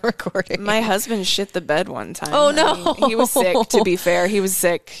after we're done recording. My husband shit the bed one time. Oh, no. I mean, he was sick, to be fair. He was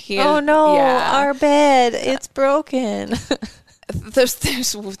sick. Our bed, it's broken.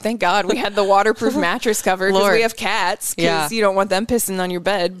 Thank God we had the waterproof mattress cover because we have cats because you don't want them pissing on your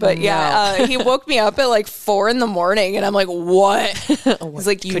bed. But he woke me up at like 4 a.m. and I'm like, what? He's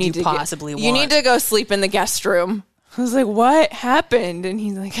like, you need to go sleep in the guest room. I was like, what happened? And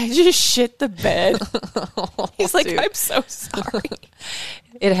he's like, I just shit the bed. He's like, dude. I'm so sorry.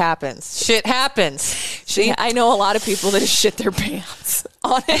 It happens. Shit happens. See, I know a lot of people that shit their pants,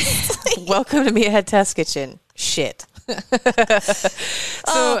 honestly. Welcome to Meathead Test Kitchen. Shit. But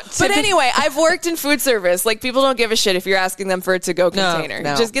anyway, I've worked in food service. Like, people don't give a shit if you're asking them for a to-go container.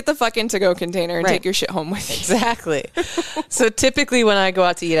 No. Just get the fucking to-go container and take your shit home with you. Exactly. So typically when I go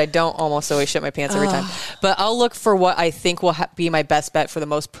out to eat, I don't almost always shit my pants every time. But I'll look for what I think will be my best bet for the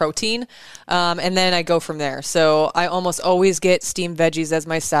most protein. And then I go from there. So I almost always get steamed veggies as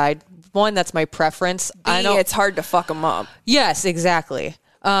my side. One, that's my preference. I know it's hard to fuck them up. Yes, exactly.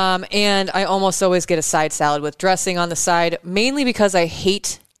 And I almost always get a side salad with dressing on the side, mainly because I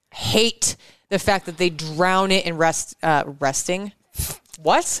hate the fact that they drown it in resting.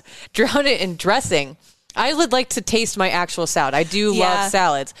 What? Drown it in dressing. I would like to taste my actual salad. I do love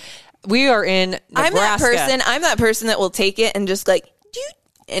salads. We are in Nebraska. I'm that person that will take it and just like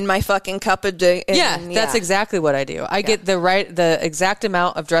in my fucking cup of that's exactly what I do. I get the exact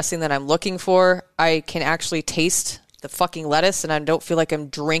amount of dressing that I'm looking for. I can actually taste the fucking lettuce, and I don't feel like I'm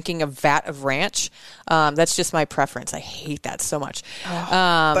drinking a vat of ranch. That's just my preference. I hate that so much.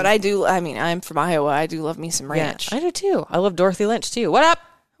 But I do. I mean, I'm from Iowa. I do love me some ranch. Yeah, I do too. I love Dorothy Lynch too. What up,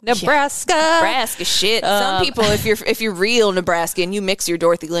 Nebraska? Nebraska shit. Some people, if you're real Nebraskan, you mix your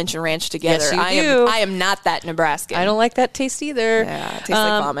Dorothy Lynch and ranch together. Yes, you do. I am not that Nebraskan. I don't like that taste either. Yeah, it tastes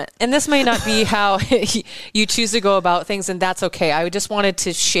like vomit. And this may not be how you choose to go about things, and that's okay. I just wanted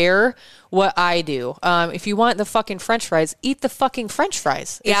to share what I do. If you want the fucking French fries, eat the fucking French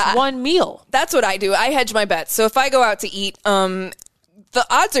fries. It's one meal. That's what I do. I hedge my bets. So if I go out to eat, the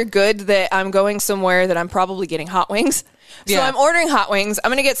odds are good that I'm going somewhere that I'm probably getting hot wings. So I'm ordering hot wings. I'm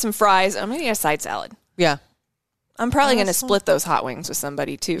going to get some fries. I'm going to get a side salad. Yeah. I'm probably going to split those hot wings with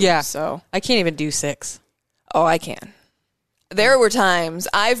somebody too. Yeah. So I can't even do 6. Oh, I can. There were times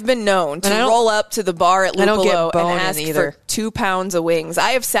I've been known to roll up to the bar at Lupolo and ask for 2 pounds of wings.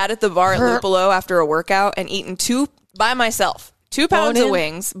 I have sat at the bar at Lupolo after a workout and eaten 2 by myself. 2 pounds of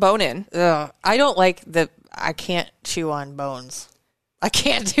wings, bone in. Ugh. I don't like I can't chew on bones. I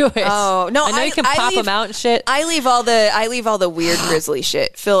can't do it. Oh no! I know you can pop them out and shit. I leave all the weird grisly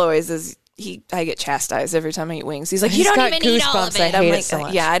shit. Phil always is. I get chastised every time I eat wings. He's like, you don't even eat all of it. I'm like, so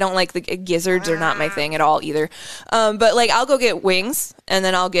much. Yeah, I don't like the gizzards are not my thing at all either. But like, I'll go get wings and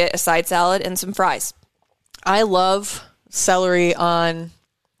then I'll get a side salad and some fries. I love celery on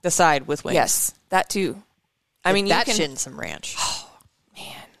the side with wings. Yes, that too. I mean, that shit and some ranch.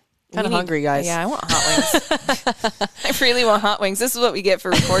 Man, kind of hungry, guys. Yeah, I want hot wings. I really want hot wings. This is what we get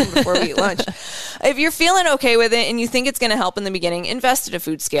for recording before we eat lunch. If you're feeling okay with it and you think it's going to help in the beginning, invest in a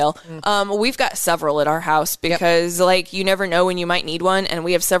food scale. We've got several at our house because like you never know when you might need one, and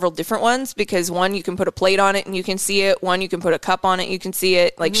we have several different ones because one you can put a plate on it and you can see it. One you can put a cup on it, you can see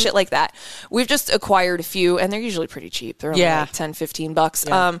it. Like shit like that. We've just acquired a few, and they're usually pretty cheap. They're only like $10-15.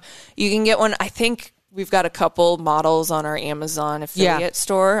 Yeah. You can get one. I think we've got a couple models on our Amazon affiliate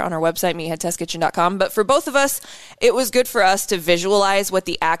store on our website, meatheadtestkitchen.com. But for both of us, it was good for us to visualize what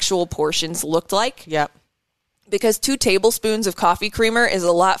the actual portions looked like. Yep. Because 2 tablespoons of coffee creamer is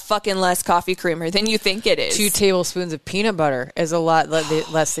a lot fucking less coffee creamer than you think it is. 2 tablespoons of peanut butter is a lot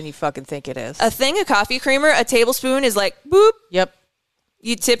less than you fucking think it is. A thing of coffee creamer, a tablespoon is like, boop. Yep.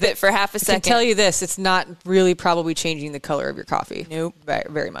 You tip it for half a second. I can tell you this, it's not really probably changing the color of your coffee. Nope.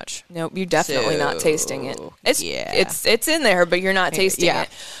 Very much. Nope, you're definitely not tasting it. It's in there, but you're not tasting it.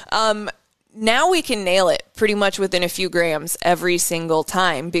 Now we can nail it pretty much within a few grams every single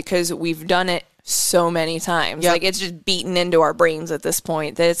time because we've done it so many times. Like it's just beaten into our brains at this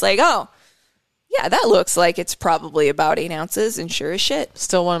point that it's like, oh, yeah, that looks like it's probably about 8 ounces, and sure as shit.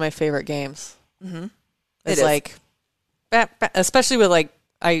 Still one of my favorite games. Mm-hmm. It's like... especially with like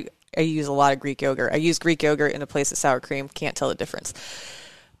I use a lot of Greek yogurt. I use Greek yogurt in a place of sour cream. Can't tell the difference.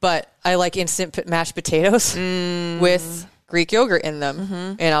 But I like instant mashed potatoes with Greek yogurt in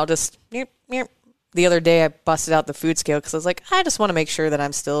them. And I'll just the other day I busted out the food scale because I was like, I just want to make sure that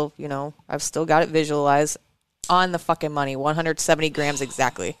I'm still, I've still got it visualized on the fucking money. 170 grams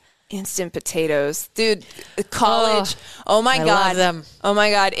exactly. Instant potatoes. Dude, college. Oh my God. I love them. Oh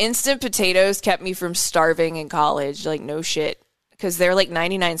my God. Instant potatoes kept me from starving in college. Like, no shit. Because they're like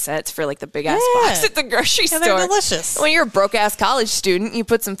 99 cents for like the big ass box at the grocery store. They're delicious. When you're a broke ass college student, you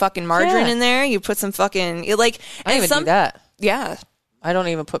put some fucking margarine in there. You put some fucking, I don't even do that. Yeah. I don't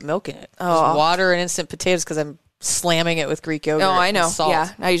even put milk in it. Just water and instant potatoes because I'm slamming it with Greek yogurt. Oh, I know. And salt. Yeah.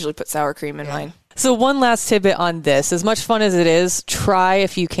 I usually put sour cream in mine. So one last tidbit on this. As much fun as it is, try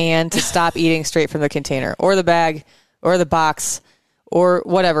if you can to stop eating straight from the container or the bag or the box or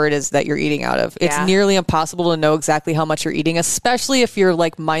whatever it is that you're eating out of. It's nearly impossible to know exactly how much you're eating, especially if you're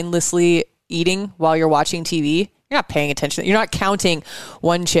like mindlessly eating while you're watching TV. You're not paying attention. You're not counting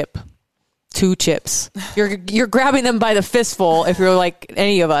 1 chip, 2 chips. You're grabbing them by the fistful if you're like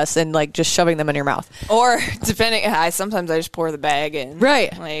any of us and like just shoving them in your mouth. Or depending, sometimes I just pour the bag in.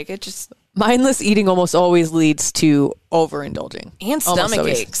 Right. Like it just... Mindless eating almost always leads to overindulging. And stomach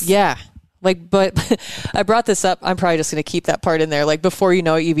aches. Yeah. But I brought this up. I'm probably just going to keep that part in there. Like, before you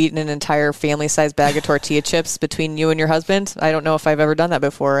know it, you've eaten an entire family-sized bag of tortilla chips between you and your husband. I don't know if I've ever done that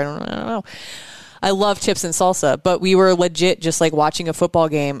before. I don't know. I love chips and salsa, but we were legit just, like, watching a football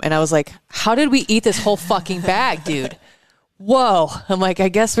game, and I was like, how did we eat this whole fucking bag, dude? Whoa. I'm like, I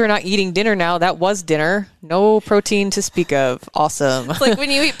guess we're not eating dinner now. That was dinner. No protein to speak of. Awesome. It's like when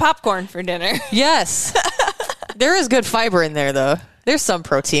you eat popcorn for dinner. Yes. There is good fiber in there, though. There's some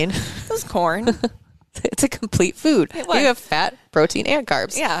protein. It was corn. It's a complete food. You have fat, protein, and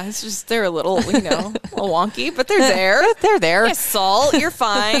carbs. Yeah, it's just they're a little, a little wonky, but they're there. They're there. You got salt, you're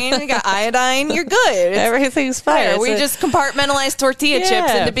fine. You got iodine, you're good. Everything's fine. Yeah, we just compartmentalize tortilla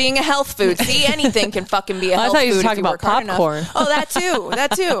chips into being a health food. See, anything can fucking be a health food. I thought you were talking about popcorn. Oh, that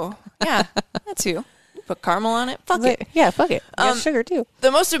too. Yeah, that too. Put caramel on it. Fuck it. Yeah, fuck it. You got sugar too.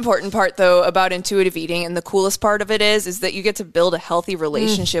 The most important part, though, about intuitive eating, and the coolest part of it is that you get to build a healthy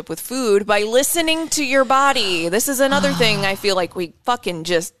relationship with food by listening to your body. This is another thing I feel like we fucking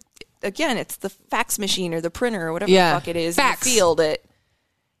just, again, it's the fax machine or the printer or whatever the fuck it is. Fax. You field it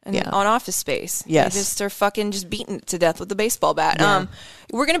on Office Space. Yes. You just are fucking just beating it to death with the baseball bat. Yeah.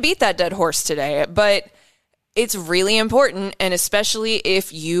 We're going to beat that dead horse today, but it's really important, and especially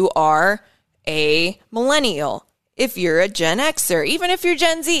if you are a millennial, if you're a Gen Xer, even if you're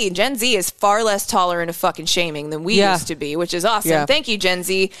Gen Z is far less tolerant of fucking shaming than we used to be, which is awesome. Yeah. Thank you, Gen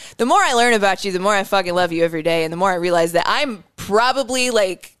Z. The more I learn about you, the more I fucking love you every day. And the more I realize that I'm probably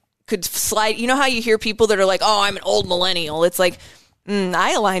like, could slide. You know how you hear people that are like, oh, I'm an old millennial. It's like,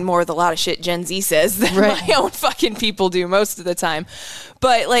 I align more with a lot of shit Gen Z says than my own fucking people do most of the time.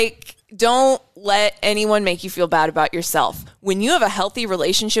 But like, don't let anyone make you feel bad about yourself. When you have a healthy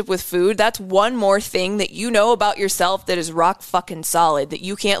relationship with food, that's one more thing that you know about yourself that is rock fucking solid that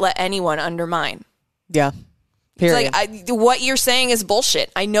you can't let anyone undermine. Yeah. Period. It's like, what you're saying is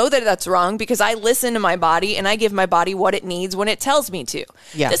bullshit. I know that that's wrong because I listen to my body and I give my body what it needs when it tells me to.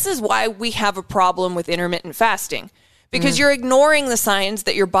 Yeah. This is why we have a problem with intermittent fasting. Because you're ignoring the signs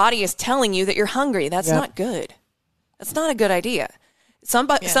that your body is telling you that you're hungry. That's not good. That's not a good idea. Some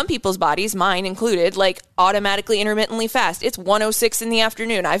people's bodies, mine included, like automatically intermittently fast. It's 1:06 in the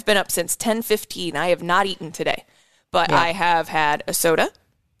afternoon. I've been up since 10:15. I have not eaten today. But I have had a soda.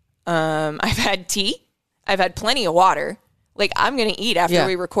 I've had tea. I've had plenty of water. Like, I'm going to eat after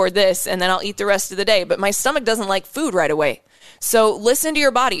we record this, and then I'll eat the rest of the day. But my stomach doesn't like food right away. So listen to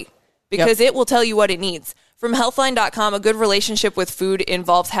your body because it will tell you what it needs. From Healthline.com, a good relationship with food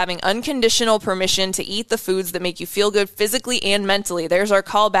involves having unconditional permission to eat the foods that make you feel good physically and mentally. There's our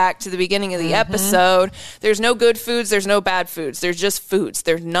callback to the beginning of the episode. There's no good foods. There's no bad foods. There's just foods.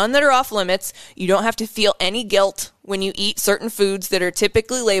 There's none that are off limits. You don't have to feel any guilt when you eat certain foods that are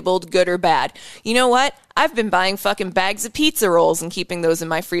typically labeled good or bad. You know what? I've been buying fucking bags of pizza rolls and keeping those in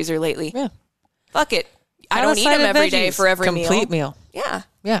my freezer lately. Yeah. Fuck it. I don't eat them every day for every complete meal. Yeah.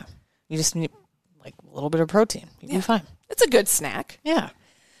 Yeah. You just need like a little bit of protein. You'll be fine. It's a good snack. Yeah.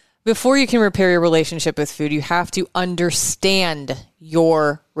 Before you can repair your relationship with food, you have to understand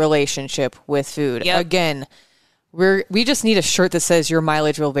your relationship with food. Yep. Again, we just need a shirt that says your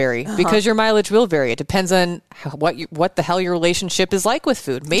mileage will vary because your mileage will vary. It depends on what the hell your relationship is like with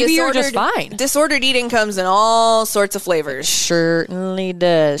food. Maybe you're just fine. Disordered eating comes in all sorts of flavors. Certainly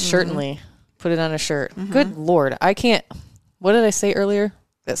does. Certainly. Put it on a shirt. Good Lord. I can't. What did I say earlier?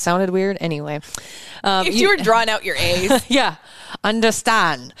 That sounded weird. Anyway. If you were drawing out your A's. Yeah.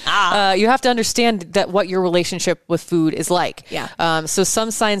 Understand. You have to understand that what your relationship with food is like. Yeah. So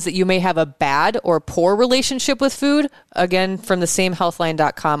some signs that you may have a bad or poor relationship with food, again, from the same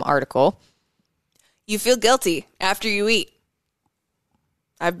healthline.com article. You feel guilty after you eat.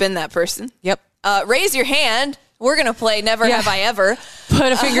 I've been that person. Yep. Raise your hand. We're going to play Never Have I Ever.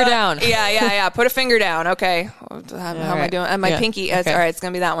 Put a finger down. Yeah. Put a finger down. Okay. How am I doing? My pinky. Okay. All right. It's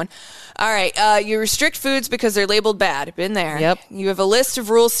going to be that one. All right. You restrict foods because they're labeled bad. Been there. Yep. You have a list of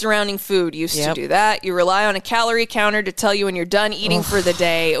rules surrounding food. Used to do that. You rely on a calorie counter to tell you when you're done eating for the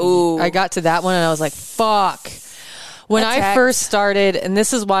day. Ooh. I got to that one and I was like, fuck. When I first started, and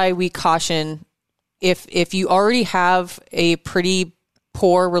this is why we caution, if you already have a pretty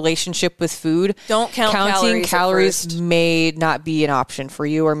poor relationship with food, don't counting calories may not be an option for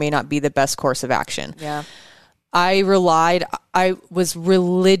you or may not be the best course of action. Yeah. I was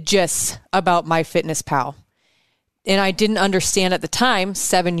religious about MyFitnessPal. And I didn't understand at the time,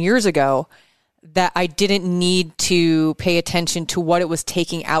 7 years ago, that I didn't need to pay attention to what it was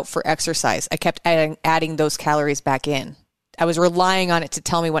taking out for exercise. I kept adding those calories back in. I was relying on it to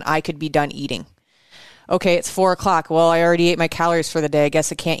tell me when I could be done eating. Okay, it's 4:00. Well, I already ate my calories for the day. I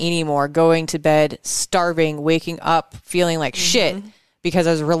guess I can't eat anymore. Going to bed, starving, waking up, feeling like shit because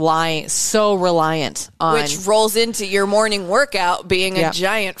I was so reliant on... Which rolls into your morning workout being a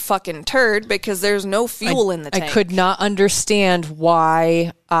giant fucking turd because there's no fuel in the tank. I could not understand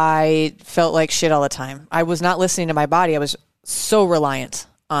why I felt like shit all the time. I was not listening to my body. I was so reliant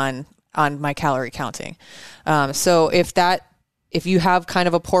on my calorie counting. So if you have kind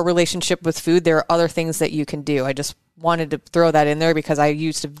of a poor relationship with food, there are other things that you can do. I just wanted to throw that in there because I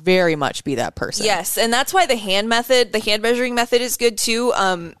used to very much be that person. Yes, and that's why the hand measuring method is good too.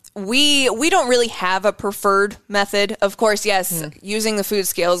 We don't really have a preferred method. Of course, yes, using the food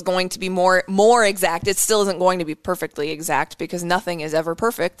scale is going to be more exact. It still isn't going to be perfectly exact because nothing is ever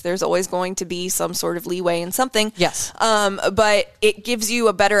perfect. There's always going to be some sort of leeway in something. Yes. But it gives you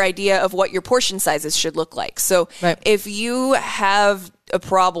a better idea of what your portion sizes should look like. So if you have a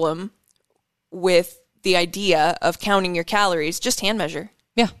problem with the idea of counting your calories, just hand measure.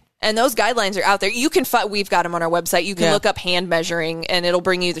 Yeah. And those guidelines are out there. You can we've got them on our website. You can look up hand measuring and it'll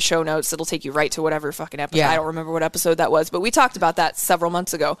bring you the show notes. It'll take you right to whatever fucking episode. I don't remember what episode that was, but we talked about that several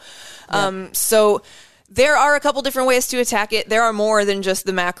months ago. So There are a couple different ways to attack it. There are more than just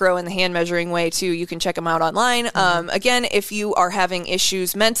the macro and the hand measuring way too. You can check them out online. Again, if you are having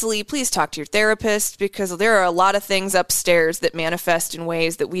issues mentally, please talk to your therapist, because there are a lot of things upstairs that manifest in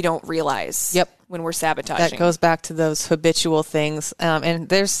ways that we don't realize. When we're sabotaging. That goes back to those habitual things. And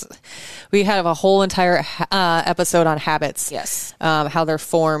we have a whole entire episode on habits. Yes. How they're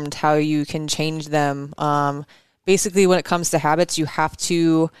formed, how you can change them. Basically, when it comes to habits, you have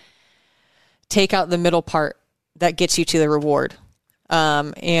to take out the middle part that gets you to the reward.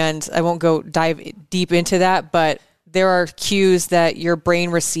 And I won't dive deep into that, but there are cues that your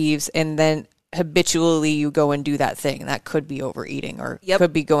brain receives, and then habitually you go and do that thing. That could be overeating, or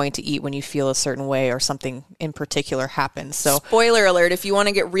could be going to eat when you feel a certain way or something in particular happens. So spoiler alert, if you want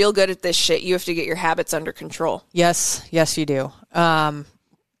to get real good at this shit, you have to get your habits under control. Yes, you do.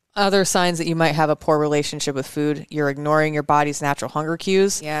 Other signs that you might have a poor relationship with food: you're ignoring your body's natural hunger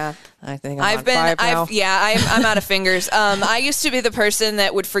cues. Yeah. I think I'm out of fingers. I used to be the person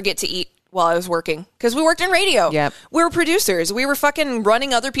that would forget to eat while I was working, because we worked in radio. Yep. We were producers. We were fucking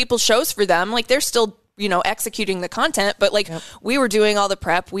running other people's shows for them. Like, they're still, executing the content, but we were doing all the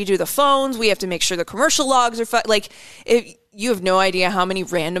prep. We do the phones. We have to make sure the commercial logs are you have no idea how many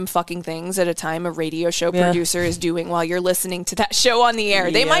random fucking things at a time a radio show producer is doing while you're listening to that show on the air.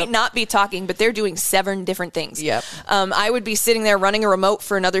 They might not be talking, but they're doing 7 different things. Yep. I would be sitting there running a remote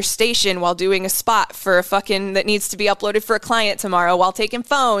for another station while doing a spot for a fucking that needs to be uploaded for a client tomorrow, while taking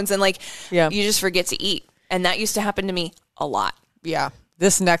phones, and you just forget to eat. And that used to happen to me a lot. Yeah.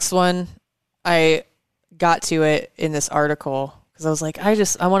 This next one, I got to it in this article because I was like,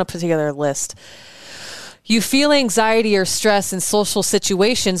 I want to put together a list. You feel anxiety or stress in social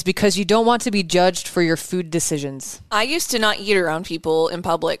situations because you don't want to be judged for your food decisions. I used to not eat around people in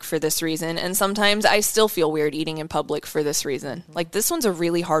public for this reason, and sometimes I still feel weird eating in public for this reason. This one's a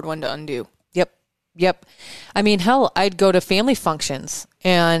really hard one to undo. Yep. I mean, hell, I'd go to family functions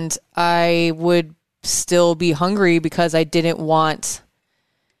and I would still be hungry because I didn't want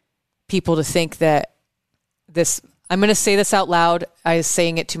people to think that I'm going to say this out loud. I was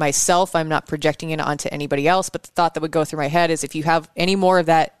saying it to myself. I'm not projecting it onto anybody else. But the thought that would go through my head is, if you have any more of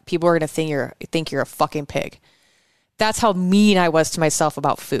that, people are going to think you're a fucking pig. That's how mean I was to myself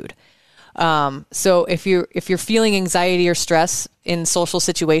about food. So if you're feeling anxiety or stress in social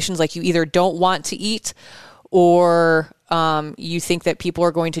situations, like you either don't want to eat, or you think that people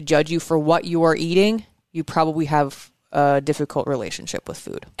are going to judge you for what you are eating, you probably have a difficult relationship with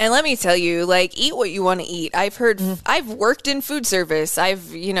food. And let me tell you, eat what you want to eat. I've heard, I've worked in food service. I've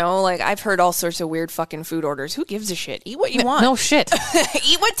heard all sorts of weird fucking food orders. Who gives a shit? Eat what you want. No shit.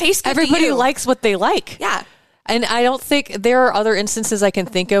 Eat what tastes good Everybody to you. likes what they like. Yeah. And I don't think there are other instances I can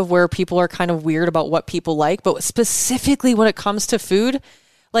think of where people are kind of weird about what people like, but specifically when it comes to food,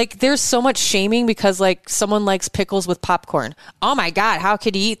 there's so much shaming because someone likes pickles with popcorn. Oh my God, how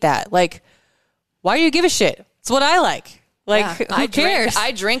could you eat that? Why do you give a shit? It's what I like. Who cares?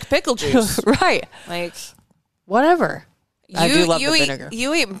 I drink pickle juice. Right. Whatever. I do love the vinegar.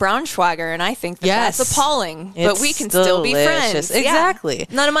 You eat Braunschweiger, and I think that's appalling. It's but we can still be friends. Exactly.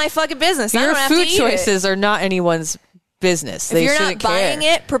 Yeah. None of my fucking business. Your I don't have food to eat choices are not anyone's business. If you're not buying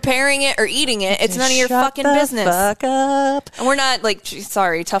it, preparing it, or eating it, it's none of your fucking business. Fuck up. And we're not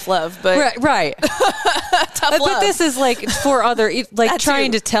sorry, tough love, but right. tough love. But this is for other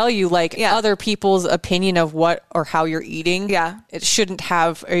trying to tell you other people's opinion of what or how you're eating. Yeah, it shouldn't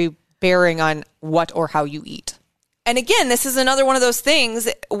have a bearing on what or how you eat. And again, this is another one of those things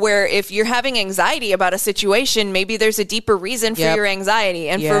where if you're having anxiety about a situation, maybe there's a deeper reason for your anxiety.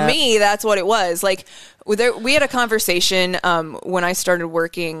 And for me, that's what it was. We had a conversation when I started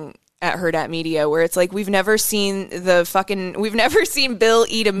working at Hurrdat Media where it's we've never seen Bill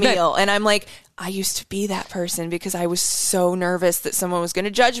eat a meal. And I'm I used to be that person because I was so nervous that someone was going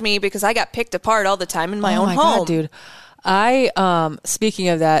to judge me because I got picked apart all the time in my own home. God, dude. Speaking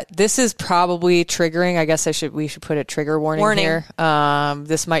of that, this is probably triggering. I guess we should put a trigger warning here.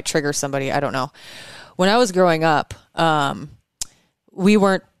 This might trigger somebody. I don't know. When I was growing up, we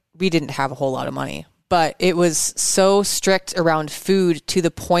didn't have a whole lot of money, but it was so strict around food to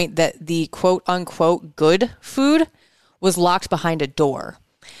the point that the quote unquote good food was locked behind a door.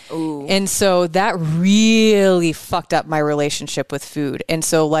 Ooh. And so that really fucked up my relationship with food. And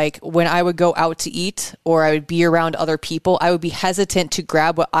so when I would go out to eat or I would be around other people, I would be hesitant to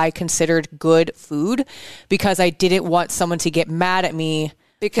grab what I considered good food because I didn't want someone to get mad at me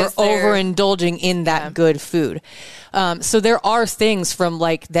because for overindulging in that good food. So there are things from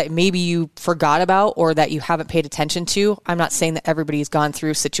like that maybe you forgot about or that you haven't paid attention to. I'm not saying that everybody's gone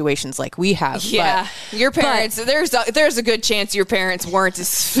through situations like we have. Yeah, your parents. There's a good chance your parents weren't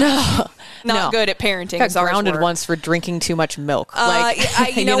as not good at parenting. Got grounded once for drinking too much milk.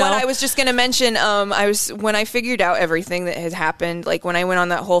 You know what? I was just gonna mention. When I figured out everything that had happened, like when I went on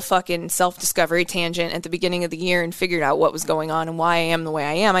that whole fucking self-discovery tangent at the beginning of the year and figured out what was going on and why I am the way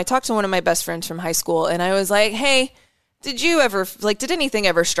I am. I talked to one of my best friends from high school, and I was like, "Hey, did anything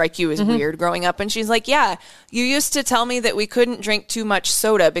ever strike you as weird growing up?" And she's like, "Yeah, you used to tell me that we couldn't drink too much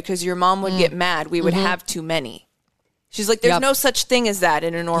soda because your mom would get mad. We would have too many." She's like, "There's no such thing as that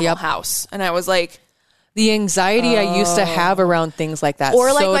in a normal house." And I was like, the anxiety I used to have around things like that.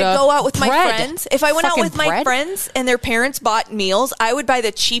 Or like I'd go out with my friends. If I went out with my friends and their parents bought meals, I would buy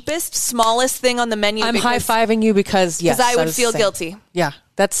the cheapest, smallest thing on the menu. I'm high-fiving you because I would feel guilty. Yeah,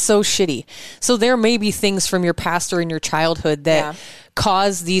 that's so shitty. So there may be things from your past or in your childhood that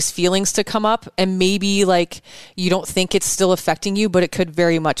cause these feelings to come up, and maybe like you don't think it's still affecting you, but it could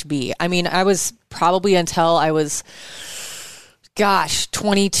very much be. I mean, I was probably until I was,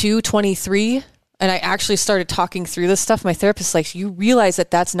 22, 23. And I actually started talking through this stuff. My therapist like, you realize that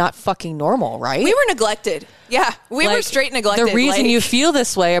that's not fucking normal, right? We were neglected. Yeah, we were straight neglected. The reason you feel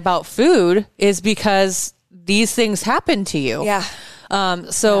this way about food is because these things happen to you. Yeah.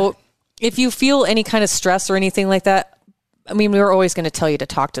 So if you feel any kind of stress or anything like that, I mean, we were always going to tell you to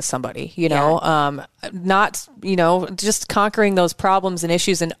talk to somebody, not, just conquering those problems and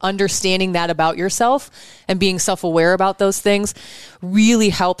issues and understanding that about yourself and being self-aware about those things really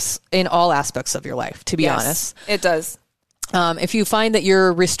helps in all aspects of your life, to be honest. It does. If you find that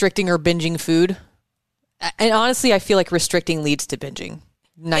you're restricting or binging food, and honestly, I feel like restricting leads to binging.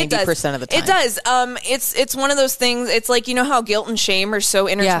 90% of the time. It does. It's one of those things. It's like, you know how guilt and shame are so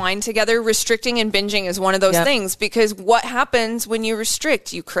intertwined together? Restricting and binging is one of those things, because what happens when you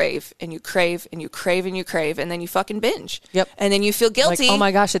restrict? You crave and you crave and you crave and you crave, and then you fucking binge. Yep. And then you feel guilty. Like, oh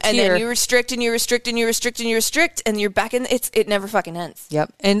my gosh, it's and here. And then you restrict and you restrict and you restrict and you restrict, and you're back in. It never fucking ends.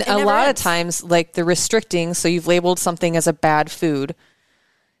 Yep. And a lot of times, like the restricting, so you've labeled something as a bad food,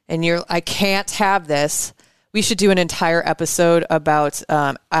 and I can't have this. We should do an entire episode about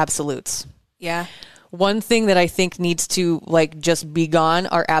absolutes. Yeah. One thing that I think needs to like just be gone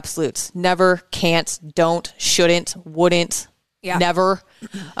are absolutes. Never, can't, don't, shouldn't, wouldn't, never.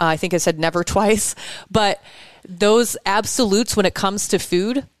 I think I said never twice. But those absolutes when it comes to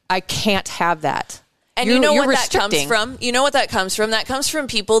food, I can't have that. And you know what that comes from? You know what that comes from? That comes from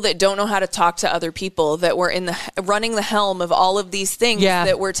people that don't know how to talk to other people, that were running the helm of all of these things,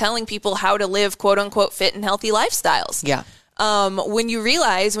 that were telling people how to live quote unquote fit and healthy lifestyles. Yeah. When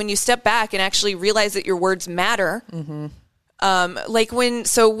you step back and actually realize that your words matter. Mm-hmm.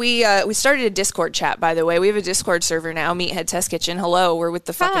 We started a Discord chat, by the way. We have a Discord server now, Meathead Test Kitchen. Hello, we're with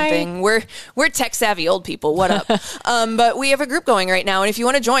the fucking thing. We're tech savvy old people. What up? But we have a group going right now, and if you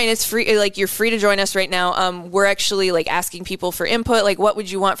want to join, it's free. Like, you're free to join us right now. We're actually like asking people for input, like what would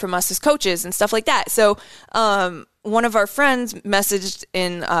you want from us as coaches and stuff like that. So, one of our friends messaged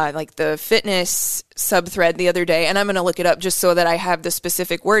in like the fitness subthread the other day, and I'm going to look it up just so that I have the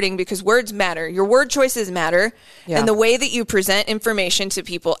specific wording, because words matter. Your word choices matter, and the way that you present information to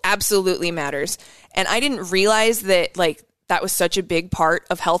people absolutely matters. And I didn't realize that like that was such a big part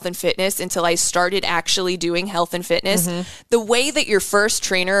of health and fitness until I started actually doing health and fitness. Mm-hmm. The way that your first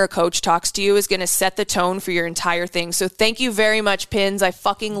trainer or coach talks to you is going to set the tone for your entire thing. So thank you very much, Pins. I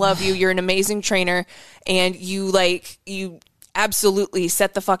fucking love you. You're an amazing trainer, and you absolutely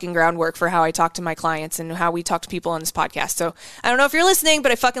set the fucking groundwork for how I talk to my clients and how we talk to people on this podcast. So I don't know if you're listening,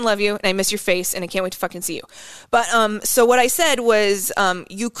 but I fucking love you and I miss your face and I can't wait to fucking see you. But so what I said was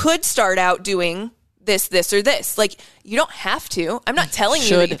you could start out doing this, or this. Like, you don't have to. I'm not telling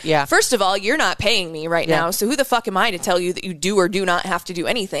you. First of all, you're not paying me right now. So who the fuck am I to tell you that you do or do not have to do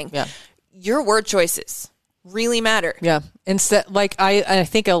anything? Yeah. Your word choices really matter. Yeah. Instead, like I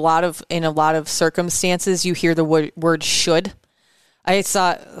think in a lot of circumstances, you hear the word should. We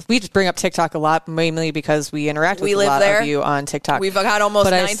just bring up TikTok a lot, mainly because we interact with a lot of you on TikTok. We've got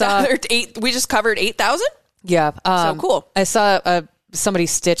almost 9,000. We just covered 8,000. Yeah. So cool. I saw somebody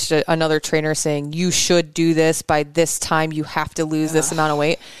stitched another trainer saying, you should do this by this time. You have to lose this amount of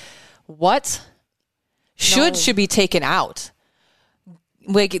weight. What? Should be taken out.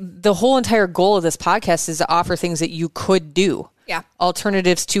 Like, the whole entire goal of this podcast is to offer things that you could do. Yeah.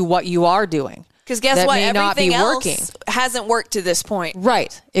 Alternatives to what you are doing. Because guess what? Everything else hasn't worked to this point.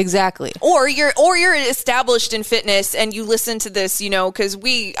 Right. Exactly. Or you're established in fitness and you listen to this, because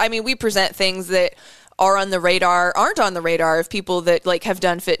we present things that are on the radar, aren't on the radar of people that like have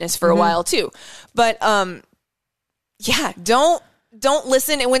done fitness for a while too. But yeah, don't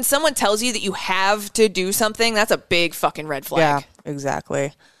listen. And when someone tells you that you have to do something, that's a big fucking red flag. Yeah,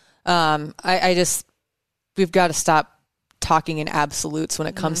 exactly. We've got to stop talking in absolutes when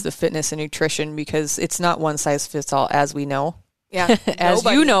it comes to fitness and nutrition, because it's not one size fits all, as we know. Yeah. As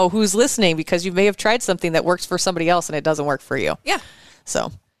you know, who's listening, because you may have tried something that works for somebody else and it doesn't work for you. Yeah.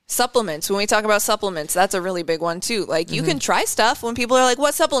 So supplements. When we talk about supplements, that's a really big one too. Like you can try stuff when people are like,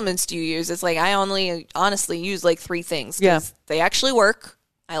 what supplements do you use? It's like, I only honestly use like 3 things. Yeah. They actually work.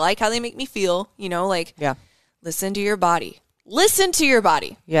 I like how they make me feel, like listen to your body. Listen to your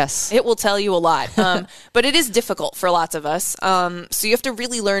body. Yes. It will tell you a lot. But it is difficult for lots of us. So you have to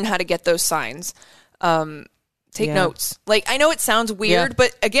really learn how to get those signs. Take notes. Like, I know it sounds weird,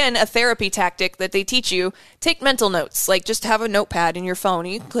 but again, a therapy tactic that they teach you, take mental notes. Like, just have a notepad in your phone.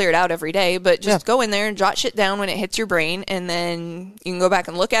 You can clear it out every day, but just go in there and jot shit down when it hits your brain. And then you can go back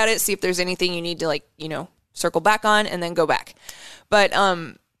and look at it, see if there's anything you need to, like, circle back on, and then go back. But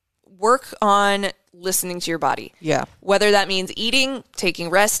work on listening to your body. Yeah. Whether that means eating,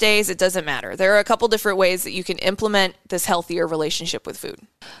 taking rest days, it doesn't matter. There are a couple different ways that you can implement this healthier relationship with food.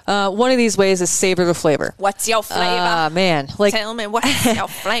 One of these ways is savor the flavor. What's your flavor? Man. Like, tell me what's your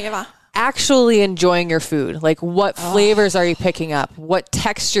flavor. Actually enjoying your food. Like, what flavors are you picking up? What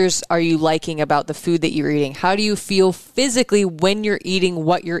textures are you liking about the food that you're eating? How do you feel physically when you're eating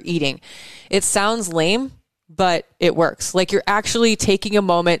what you're eating? It sounds lame, but it works. Like, you're actually taking a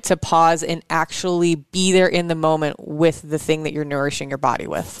moment to pause and actually be there in the moment with the thing that you're nourishing your body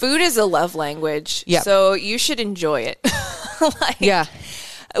with. Food is a love language. Yeah. So you should enjoy it.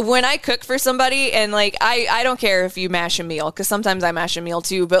 When I cook for somebody, and like, I don't care if you mash a meal, because sometimes I mash a meal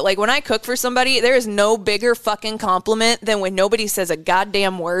too, but like when I cook for somebody, there is no bigger fucking compliment than when nobody says a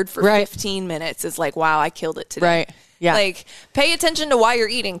goddamn word for 15 minutes. It's like, wow, I killed it today. Right. Yeah. Like, pay attention to why you're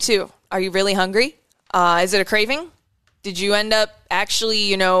eating too. Are you really hungry? Is it a craving? Did you end up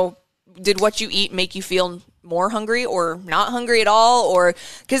actually, did what you eat make you feel more hungry or not hungry at all? Or,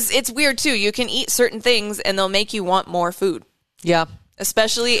 because it's weird too. You can eat certain things and they'll make you want more food. Yeah.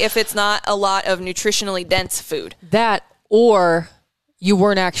 Especially if it's not a lot of nutritionally dense food. That, or you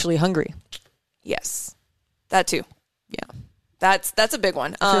weren't actually hungry. Yes. That too. Yeah. That's a big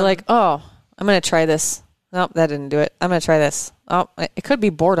one. You're like, oh, I'm going to try this. Nope, that didn't do it. I'm going to try this. Oh, it could be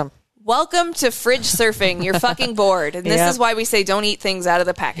boredom. Welcome to fridge surfing. You're fucking bored. And this is why we say don't eat things out of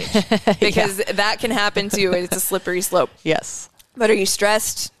the package. Because that can happen too. It's a slippery slope. Yes. But are you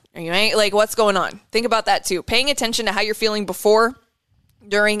stressed? Are you like, what's going on? Think about that too. Paying attention to how you're feeling before,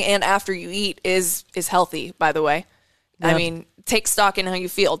 during, and after you eat is healthy, by the way. Yep. I mean, take stock in how you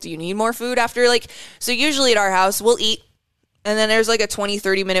feel. Do you need more food after? So usually at our house, we'll eat. And then there's like a 20,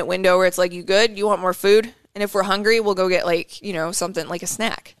 30 minute window where it's like, you good? You want more food? And if we're hungry, we'll go get something like a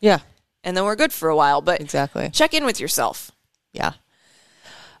snack. Yeah. And then we're good for a while. But exactly, check in with yourself. Yeah.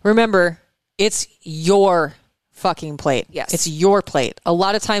 Remember, it's your fucking plate. Yes. It's your plate. A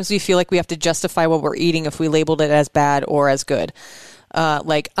lot of times we feel like we have to justify what we're eating if we labeled it as bad or as good.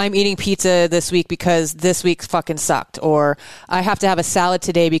 Like, I'm eating pizza this week because this week fucking sucked. Or I have to have a salad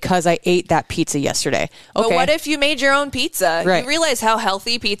today because I ate that pizza yesterday. Okay. But what if you made your own pizza? Right. You realize how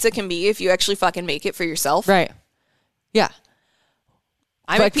healthy pizza can be if you actually fucking make it for yourself? Right. Yeah.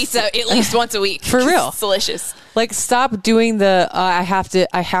 I make pizza at least once a week. For real. It's delicious. Like, stop doing the, I have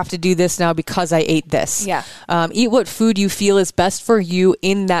to do this now because I ate this. Yeah. Eat what food you feel is best for you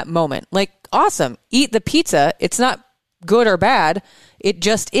in that moment. Like, awesome. Eat the pizza. It's not good or bad. It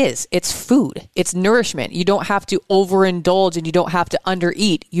just is. It's food. It's nourishment. You don't have to overindulge and you don't have to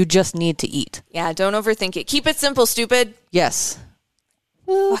undereat. You just need to eat. Yeah, don't overthink it. Keep it simple, stupid. Yes.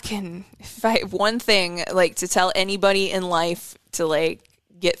 Fucking, if I have one thing, to tell anybody in life to,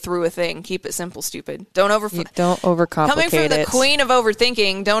 get through a thing, keep it simple, stupid. Don't overcomplicate it. Coming from the queen of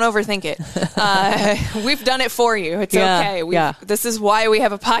overthinking, don't overthink it. We've done it for you. It's okay. This is why we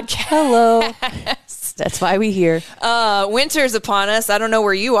have a podcast. Hello. That's why we here. Winter's upon us. I don't know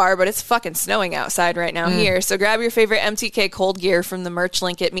where you are, but it's fucking snowing outside right now here. So grab your favorite MTK cold gear from the merch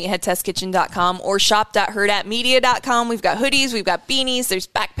link at meatheadtestkitchen.com or shop.herdatmedia.com. We've got hoodies, we've got beanies, there's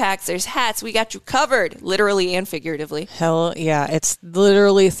backpacks, there's hats. We got you covered, literally and figuratively. Hell yeah. It's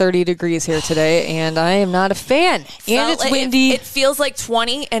literally 30 degrees here today, and I am not a fan. And it's windy. It feels like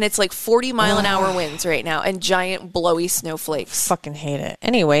 20, and it's like 40-mile-an-hour winds right now, and giant blowy snowflakes. Fucking hate it.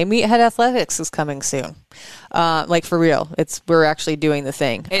 Anyway, Meathead Athletics is coming soon. For real. We're actually doing the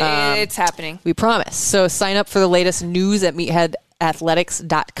thing. It's happening. We promise. So sign up for the latest news at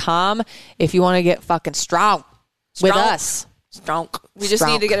meatheadathletics.com if you want to get fucking strong with us. Strong. We just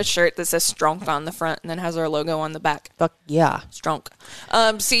need to get a shirt that says Strong on the front and then has our logo on the back. Fuck yeah. Strong.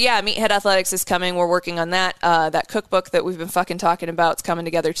 So yeah, Meathead Athletics is coming. We're working on that. That cookbook that we've been fucking talking about is coming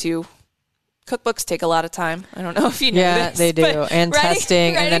together too. Cookbooks take a lot of time. I don't know if you know this. Yeah, they do. And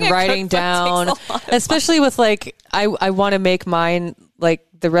testing and then writing down. Especially with like, I want to make mine like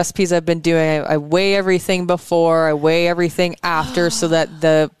the recipes I've been doing. I weigh everything before, I weigh everything after so that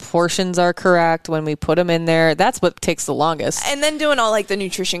the portions are correct when we put them in there. That's what takes the longest. And then doing all like the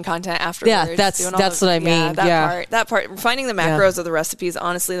nutrition content afterwards. Yeah, that's what I mean. That part. Finding the macros of the recipes,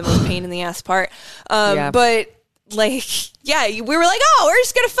 honestly, the most pain in the ass part. But like, yeah, we were like, oh, we're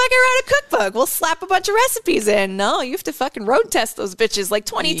just going to fucking write a cookbook. We'll slap a bunch of recipes in. No, you have to fucking road test those bitches like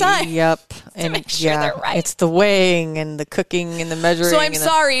 20 times. Yep. And make sure they're right. It's the weighing and the cooking and the measuring. So I'm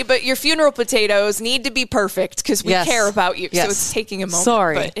sorry, but your funeral potatoes need to be perfect because we care about you. Yes. So it's taking a moment.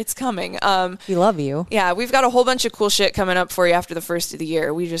 Sorry. But it's coming. We love you. Yeah, we've got a whole bunch of cool shit coming up for you after the first of the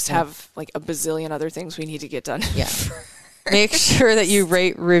year. We just have like a bazillion other things we need to get done. Yeah. Make sure that you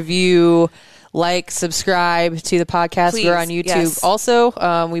rate, review, like, subscribe to the podcast. Please, we're on YouTube. yes.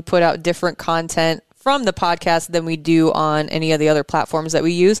 Also, we put out different content from the podcast than we do on any of the other platforms that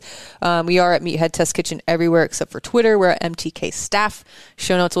we use. We are at Meathead Test Kitchen everywhere except for Twitter. We're at MTK Staff.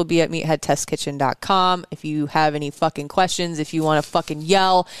 Show notes will be at meatheadtestkitchen.com. If you have any fucking questions, if you want to fucking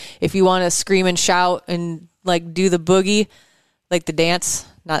yell, if you want to scream and shout and like do the boogie, like the dance,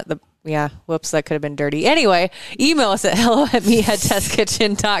 not the... Yeah, whoops, that could have been dirty. Anyway, email us at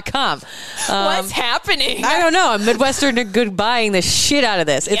hello@meatheadtestkitchen.com. What's happening? I don't know. I'm Midwestern goodbying the shit out of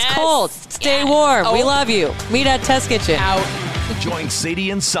this. It's cold. Stay warm. We love you. Meathead Test Kitchen. Out. Join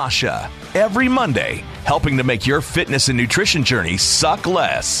Sadie and Sasha every Monday, helping to make your fitness and nutrition journey suck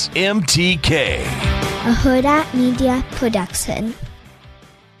less. MTK. A Huda Media Production.